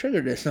committed bad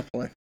trigger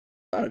discipline.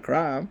 Not a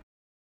crime.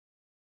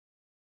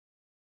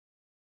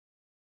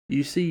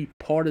 you see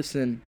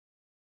partisan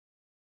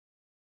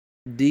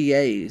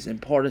DAs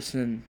and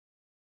partisan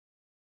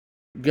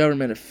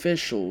government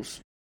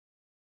officials,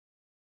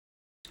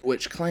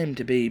 which claim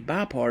to be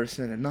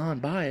bipartisan and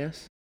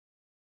non-biased,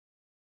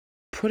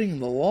 putting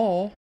the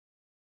law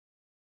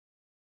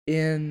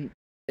in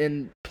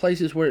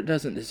places where it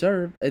doesn't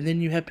deserve, and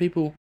then you have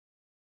people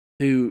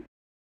who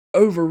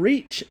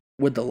overreach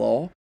with the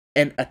law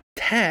and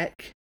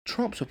attack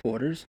Trump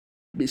supporters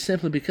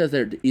simply because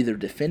they're either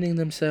defending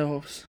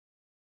themselves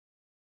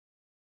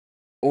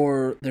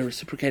or they're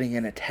reciprocating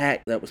an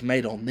attack that was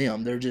made on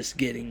them. They're just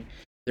getting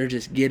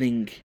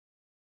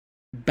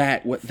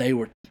back what they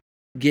were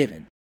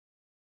given.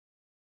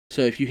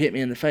 So if you hit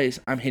me in the face,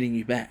 I'm hitting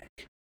you back.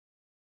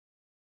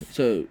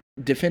 So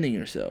defending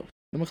yourself.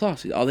 The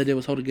McCloskeys, all they did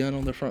was hold a gun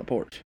on their front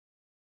porch,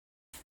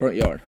 front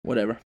yard,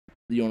 whatever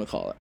you want to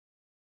call it.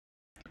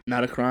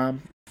 Not a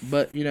crime,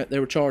 but they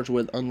were charged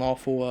with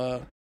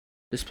unlawful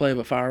display of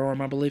a firearm,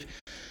 I believe.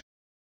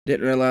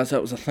 Didn't realize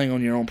that was a thing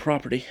on your own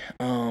property.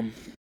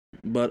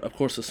 But of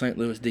course the St.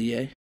 Louis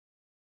DA,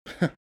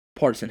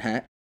 partisan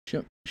hat, she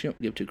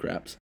don't give two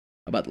craps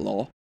about the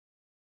law.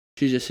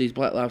 She just sees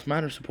Black Lives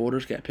Matter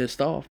supporters get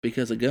pissed off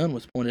because a gun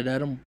was pointed at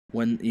them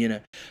when,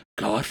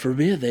 God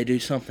forbid they do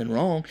something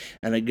wrong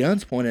and a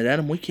gun's pointed at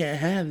them. We can't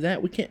have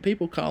that. We can't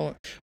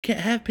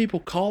have people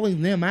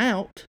calling them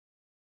out.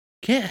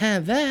 Can't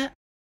have that.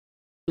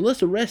 So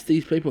let's arrest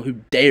these people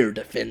who dare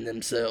defend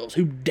themselves,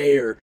 who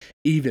dare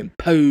even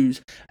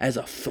pose as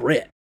a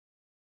threat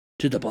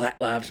to the Black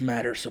Lives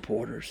Matter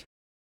supporters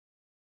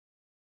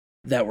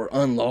that were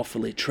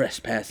unlawfully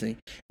trespassing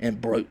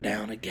and broke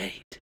down a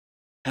gate.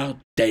 How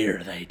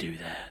dare they do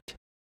that?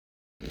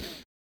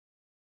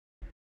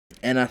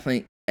 And I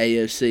think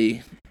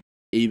AOC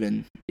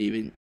even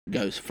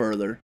goes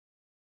further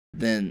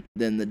than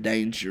the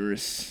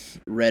dangerous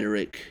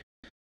rhetoric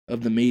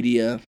of the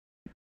media,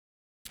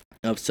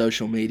 of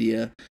social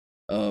media,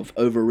 of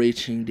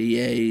overreaching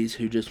DAs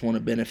who just want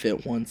to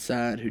benefit one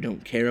side, who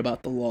don't care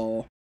about the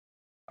law.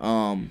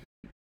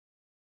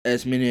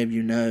 As many of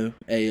you know,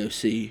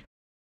 AOC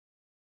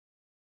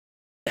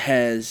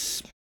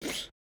has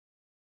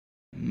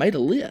made a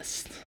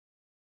list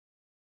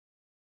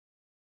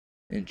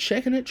and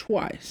checking it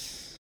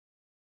twice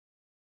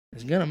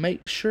is gonna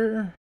make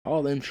sure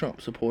all them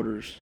Trump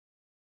supporters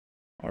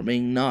are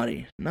being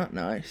naughty, not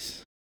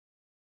nice.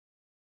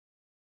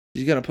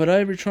 She's gonna put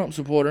every Trump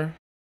supporter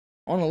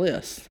on a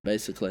list,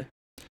 basically,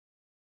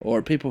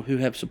 or people who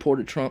have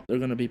supported Trump. They're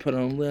gonna be put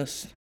on a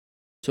list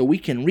so we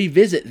can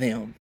revisit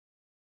them.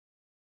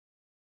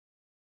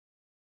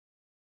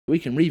 We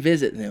can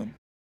revisit them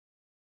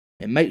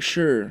and make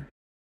sure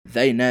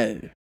they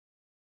know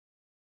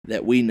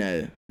that we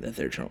know that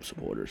they're Trump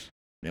supporters,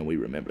 and we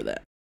remember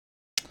that.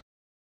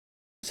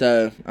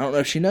 So, I don't know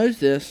if she knows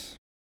this,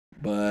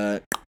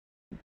 but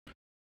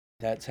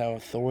that's how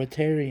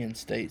authoritarian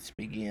states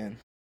begin.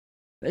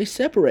 They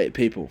separate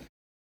people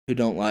who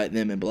don't like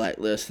them and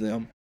blacklist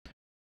them.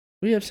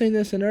 We have seen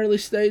this in early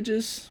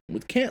stages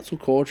with cancel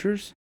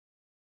cultures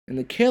and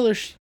the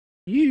careless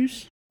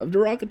use of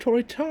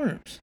derogatory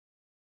terms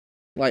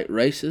like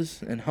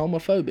racist and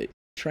homophobic,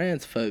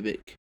 transphobic,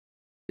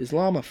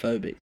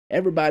 Islamophobic.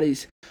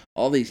 Everybody's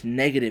all these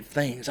negative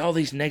things,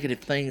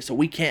 so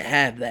we can't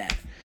have that.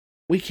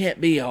 We can't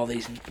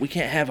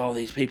have all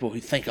these people who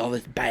think all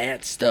this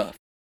bad stuff.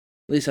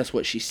 At least that's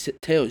what she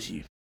tells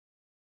you.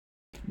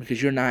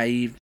 Because you're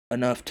naive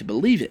enough to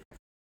believe it.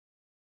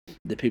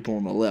 The people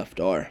on the left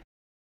are.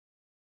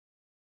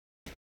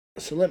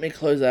 So let me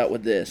close out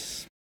with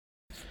this.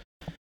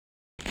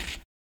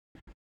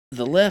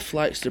 The left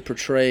likes to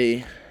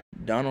portray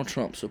Donald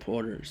Trump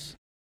supporters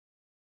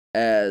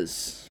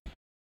as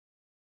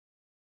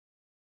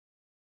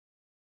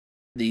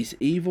these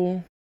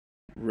evil,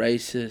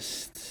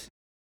 racist,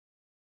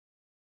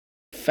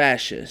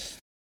 fascists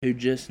who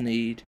just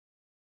need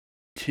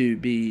to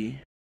be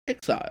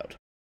exiled,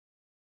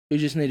 who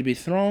just need to be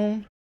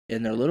thrown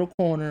in their little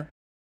corner,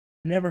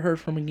 never heard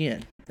from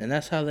again. And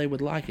that's how they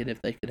would like it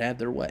if they could have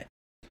their way.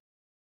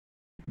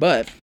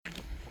 But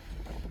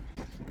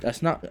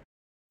that's not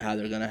how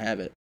they're going to have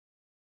it.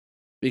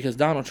 Because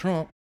Donald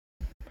Trump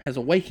has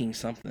awakened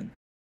something.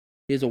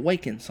 He has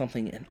awakened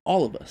something in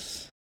all of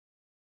us.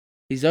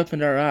 He's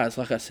opened our eyes,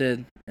 like I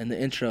said in the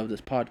intro of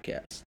this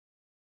podcast.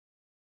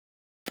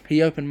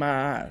 He opened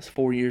my eyes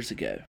 4 years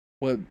ago.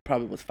 Well,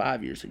 probably was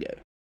 5 years ago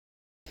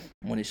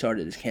when he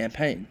started his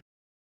campaign.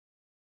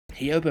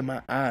 He opened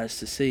my eyes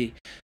to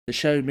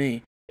show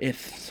me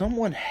if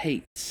someone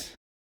hates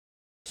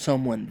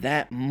someone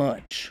that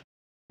much,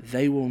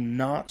 they will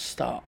not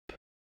stop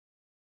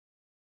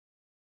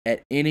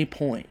at any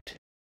point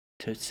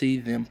to see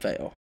them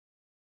fail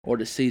or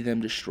to see them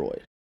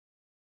destroyed.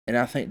 And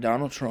I think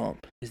Donald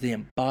Trump is the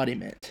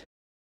embodiment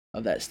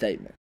of that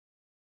statement.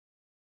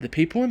 The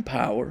people in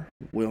power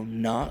will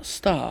not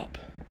stop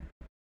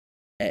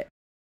at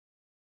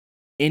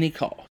any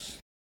cost.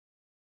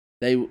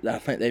 I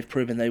think they've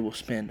proven they will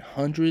spend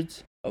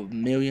hundreds of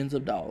millions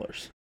of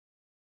dollars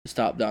to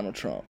stop Donald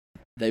Trump.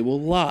 They will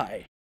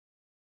lie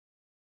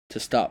to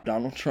stop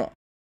Donald Trump.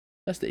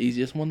 That's the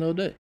easiest one they'll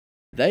do.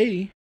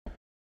 They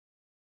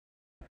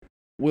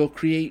will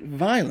create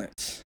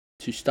violence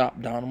to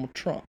stop Donald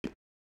Trump.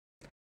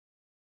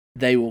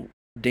 They will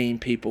deem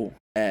people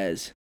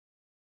as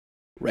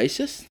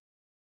racist,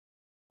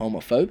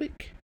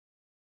 homophobic,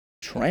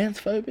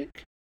 transphobic,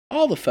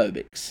 all the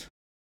phobics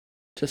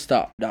to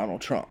stop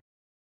Donald Trump.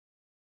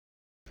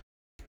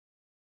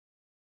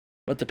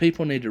 But the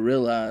people need to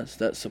realize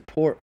that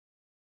support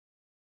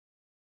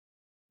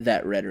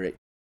that rhetoric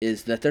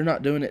is that they're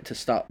not doing it to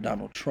stop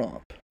Donald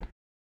Trump.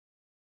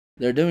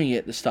 They're doing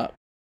it to stop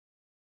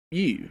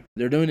you.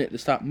 They're doing it to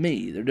stop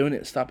me. They're doing it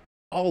to stop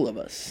all of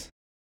us.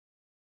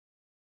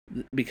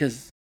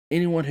 Because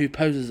anyone who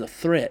poses a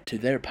threat to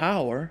their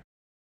power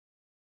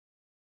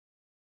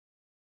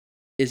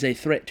is a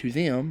threat to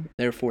them.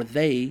 Therefore,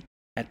 they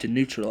have to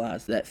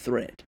neutralize that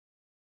threat.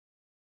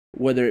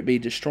 Whether it be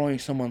destroying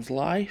someone's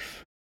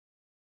life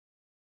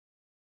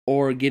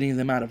or getting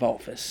them out of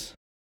office.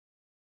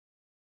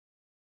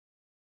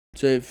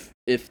 So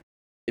if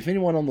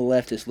anyone on the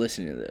left is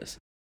listening to this,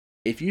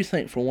 if you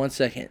think for 1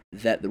 second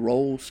that the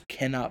roles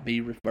cannot be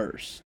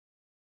reversed,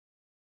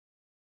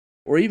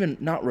 or even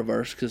not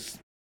reversed, because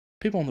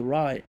people on the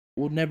right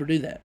will never do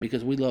that,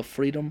 because we love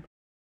freedom,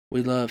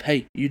 we love,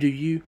 hey, you do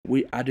you,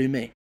 I do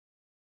me.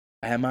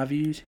 I have my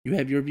views, you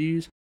have your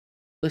views,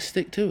 let's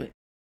stick to it.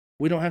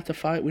 We don't have to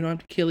fight, we don't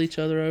have to kill each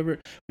other over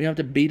it, we don't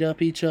have to beat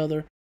up each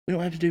other, we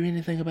don't have to do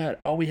anything about it.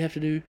 All we have to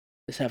do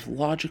is have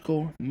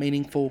logical,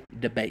 meaningful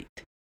debate.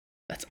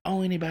 That's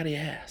all anybody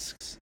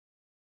asks.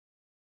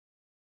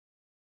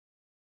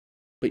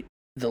 But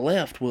the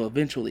left will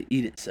eventually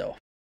eat itself.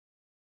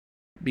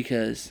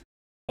 Because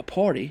a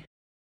party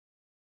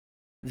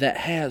that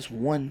has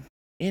one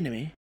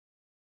enemy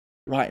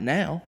right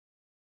now,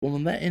 well,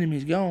 when that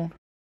enemy's gone,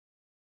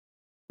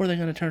 where are they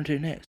going to turn to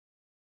next?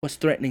 What's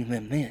threatening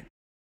them then?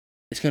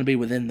 It's going to be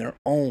within their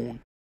own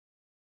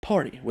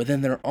party,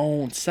 within their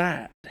own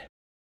side.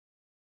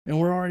 And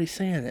we're already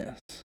seeing this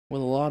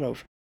with a lot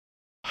of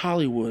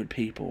Hollywood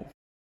people.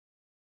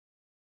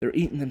 They're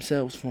eating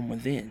themselves from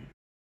within.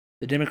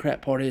 The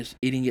Democrat Party is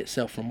eating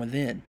itself from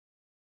within.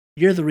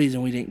 You're the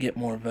reason we didn't get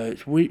more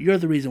votes. You're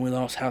the reason we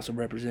lost House of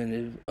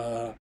Representative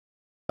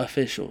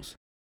officials.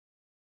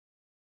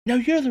 No,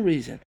 you're the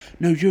reason.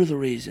 No, you're the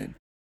reason.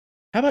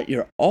 How about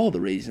you're all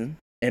the reason,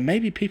 and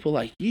maybe people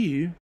like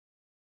you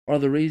are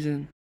the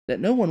reason that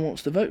no one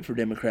wants to vote for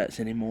Democrats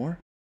anymore.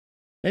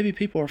 Maybe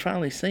people are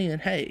finally saying,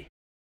 hey,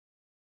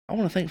 I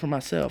want to think for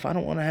myself. I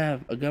don't want to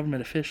have a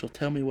government official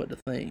tell me what to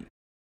think.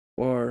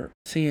 Or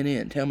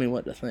CNN tell me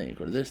what to think.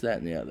 Or this, that,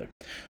 and the other.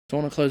 So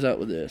I want to close out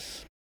with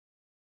this.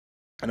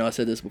 I know I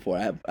said this before.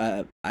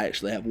 I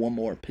actually have one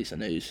more piece of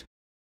news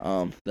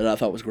that I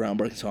thought was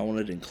groundbreaking, so I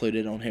wanted to include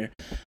it on here.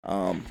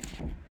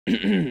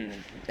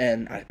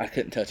 And I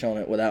couldn't touch on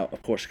it without,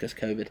 of course, because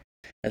COVID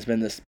has been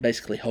this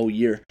basically whole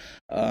year.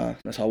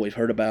 That's all we've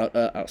heard about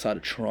outside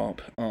of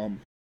Trump.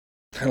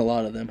 And a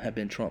lot of them have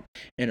been Trump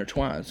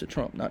intertwined. So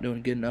Trump not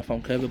doing good enough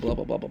on COVID, blah,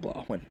 blah, blah, blah,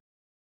 blah.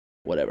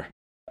 Whatever.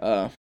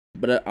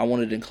 But I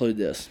wanted to include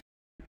this.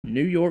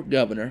 New York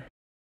governor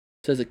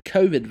says a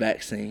COVID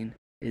vaccine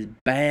is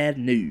bad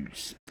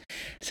news.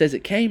 Says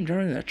it came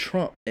during the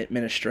Trump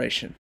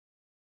administration.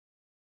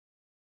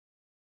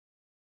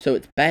 So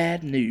it's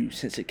bad news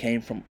since it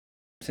came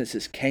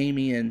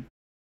in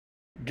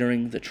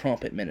during the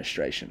Trump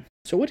administration.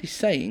 So what he's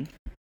saying,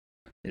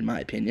 in my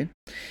opinion,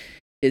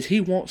 is he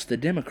wants the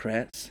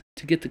Democrats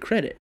to get the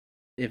credit.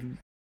 If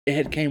it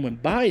had came when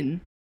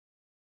Biden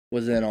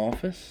was in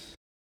office,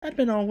 that'd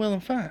been all well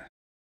and fine.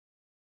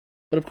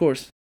 But of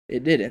course,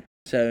 it didn't,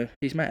 so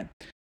he's mad.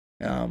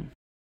 And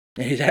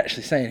he's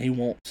actually saying he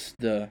wants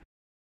the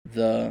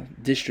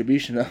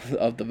distribution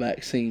of the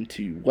vaccine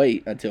to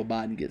wait until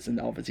Biden gets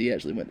into office. He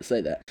actually went to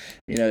say that.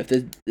 You know, if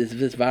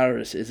this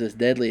virus is as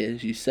deadly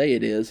as you say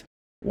it is,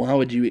 why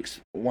would you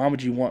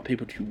want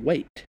people to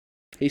wait?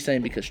 He's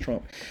saying because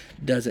Trump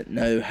doesn't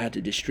know how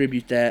to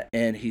distribute that,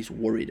 and he's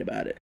worried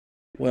about it.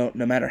 Well,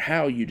 no matter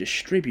how you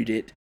distribute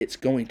it, it's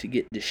going to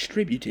get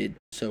distributed,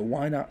 so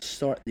why not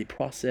start the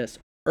process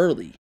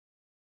early?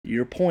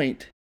 Your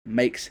point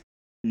makes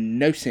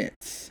no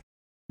sense.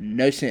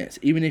 No sense.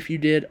 Even if you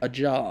did a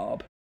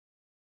job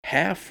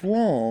half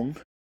wrong,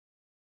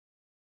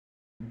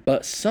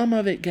 but some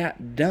of it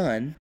got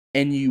done,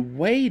 and you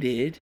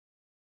waited,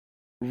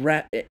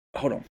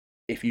 hold on.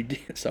 If you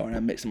did, sorry,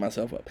 I'm mixing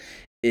myself up.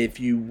 If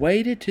you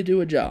waited to do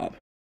a job,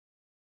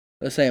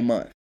 let's say a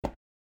month,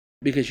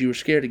 because you were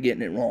scared of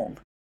getting it wrong,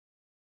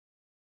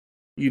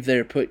 you've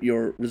there put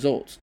your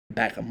results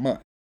back a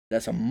month.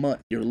 That's a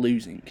month you're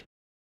losing,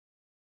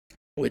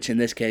 which in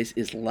this case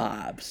is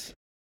lives,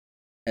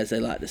 as they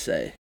like to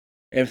say.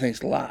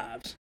 Everything's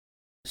lives.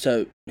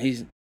 So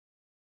he's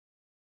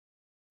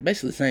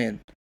basically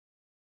saying,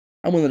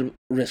 I'm willing to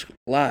risk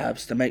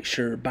lives to make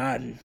sure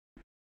Biden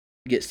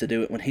gets to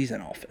do it when he's in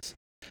office.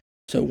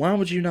 So why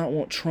would you not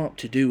want Trump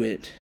to do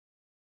it?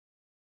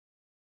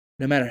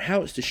 No matter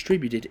how it's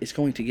distributed, it's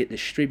going to get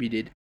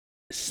distributed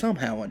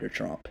somehow under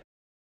Trump.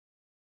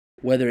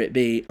 Whether it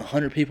be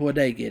 100 people a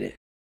day get it,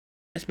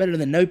 That's better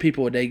than no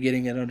people a day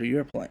getting it under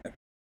your plan.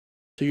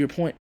 So your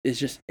point is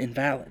just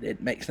invalid.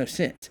 It makes no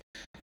sense.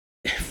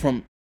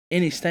 From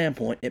any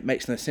standpoint, it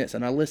makes no sense.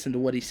 And I listened to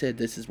what he said.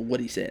 This is what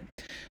he said.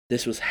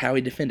 This was how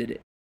he defended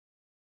it.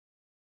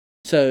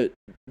 So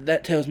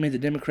that tells me the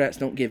Democrats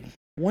don't give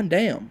one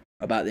damn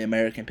about the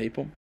American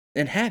people,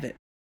 and have it,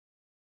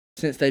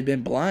 since they've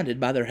been blinded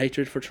by their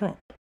hatred for Trump.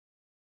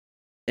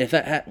 If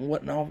that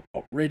wasn't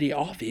already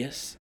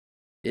obvious,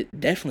 it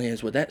definitely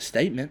is with that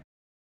statement.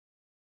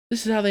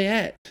 This is how they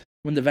act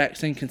when the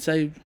vaccine can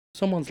save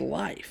someone's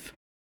life.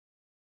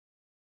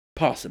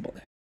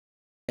 Possibly.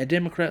 And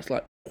Democrats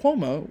like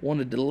Cuomo want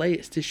to delay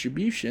its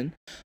distribution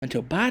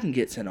until Biden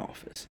gets in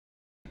office.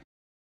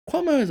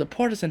 Cuomo is a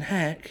partisan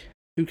hack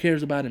who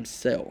cares about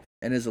himself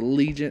and his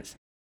allegiance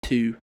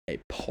to a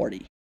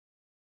party.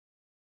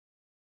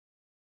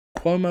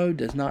 Cuomo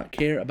does not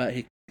care about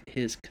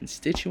his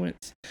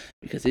constituents,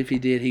 because if he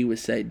did, he would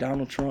say,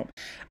 Donald Trump,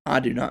 I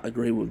do not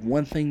agree with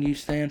one thing you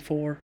stand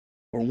for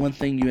or one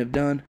thing you have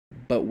done,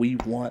 but we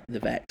want the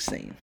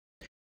vaccine.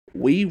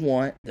 We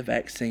want the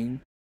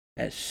vaccine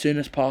as soon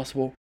as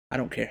possible. I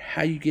don't care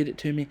how you get it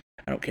to me.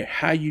 I don't care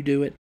how you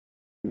do it.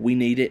 We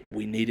need it.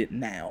 We need it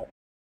now.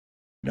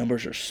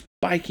 Numbers are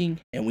spiking,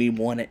 and we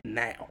want it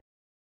now.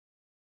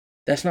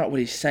 That's not what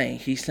he's saying.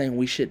 He's saying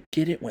we should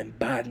get it when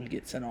Biden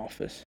gets in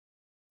office.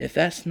 If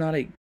that's not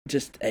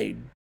just a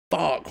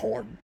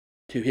foghorn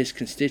to his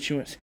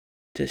constituents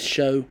to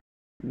show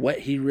what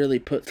he really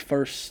puts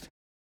first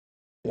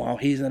while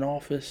he's in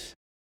office,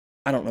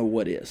 I don't know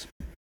what is.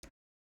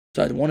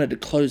 So I wanted to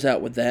close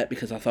out with that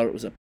because I thought it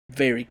was a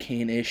very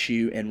keen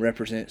issue and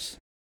represents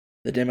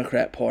the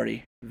Democrat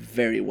Party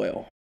very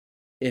well.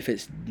 If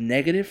it's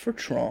negative for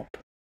Trump,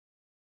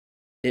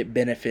 it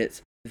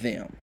benefits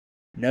them.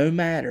 No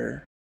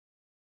matter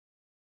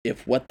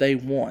if what they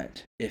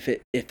want,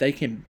 if they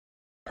can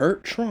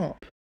hurt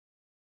Trump,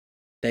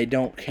 they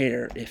don't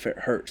care if it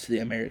hurts the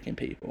American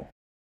people.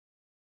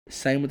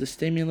 Same with the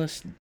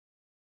stimulus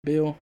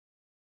bill.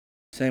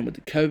 Same with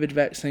the COVID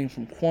vaccine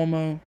from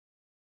Cuomo.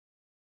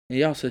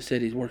 He also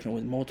said he's working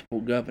with multiple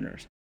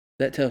governors.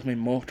 That tells me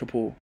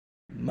multiple,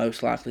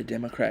 most likely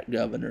Democrat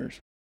governors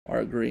are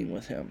agreeing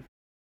with him.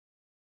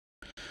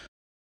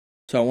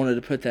 So I wanted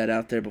to put that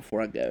out there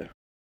before I go.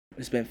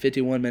 It's been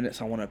 51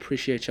 minutes. I want to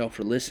appreciate y'all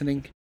for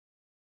listening.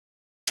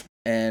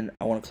 And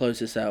I want to close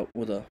this out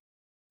with a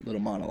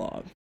little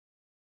monologue.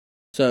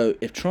 So,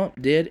 if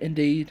Trump did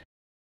indeed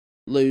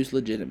lose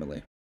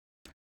legitimately,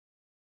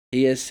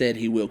 he has said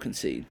he will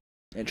concede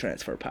and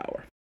transfer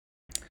power.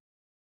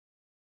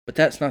 But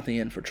that's not the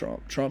end for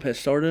Trump. Trump has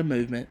started a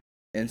movement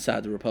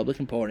inside the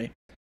Republican Party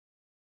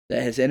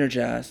that has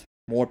energized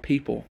more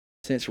people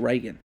since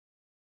Reagan,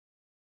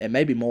 and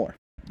maybe more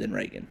than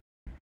Reagan.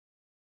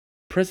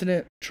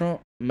 President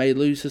Trump may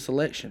lose this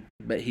election,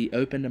 but he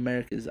opened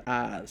America's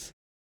eyes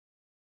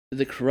to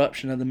the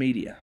corruption of the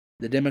media,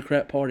 the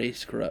Democrat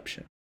Party's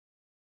corruption,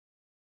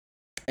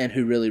 and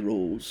who really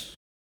rules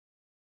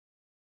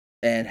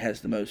and has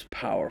the most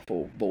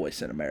powerful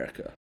voice in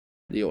America,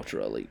 the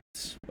ultra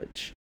elites,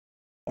 which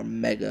are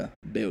mega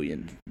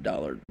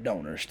billion-dollar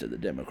donors to the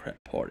Democrat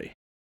Party.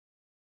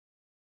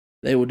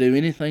 They will do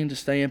anything to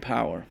stay in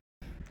power,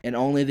 and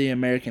only the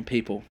American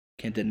people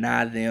can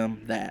deny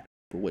them that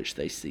for which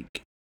they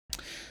seek.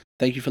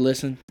 Thank you for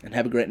listening, and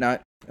have a great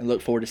night, and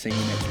look forward to seeing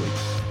you next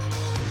week.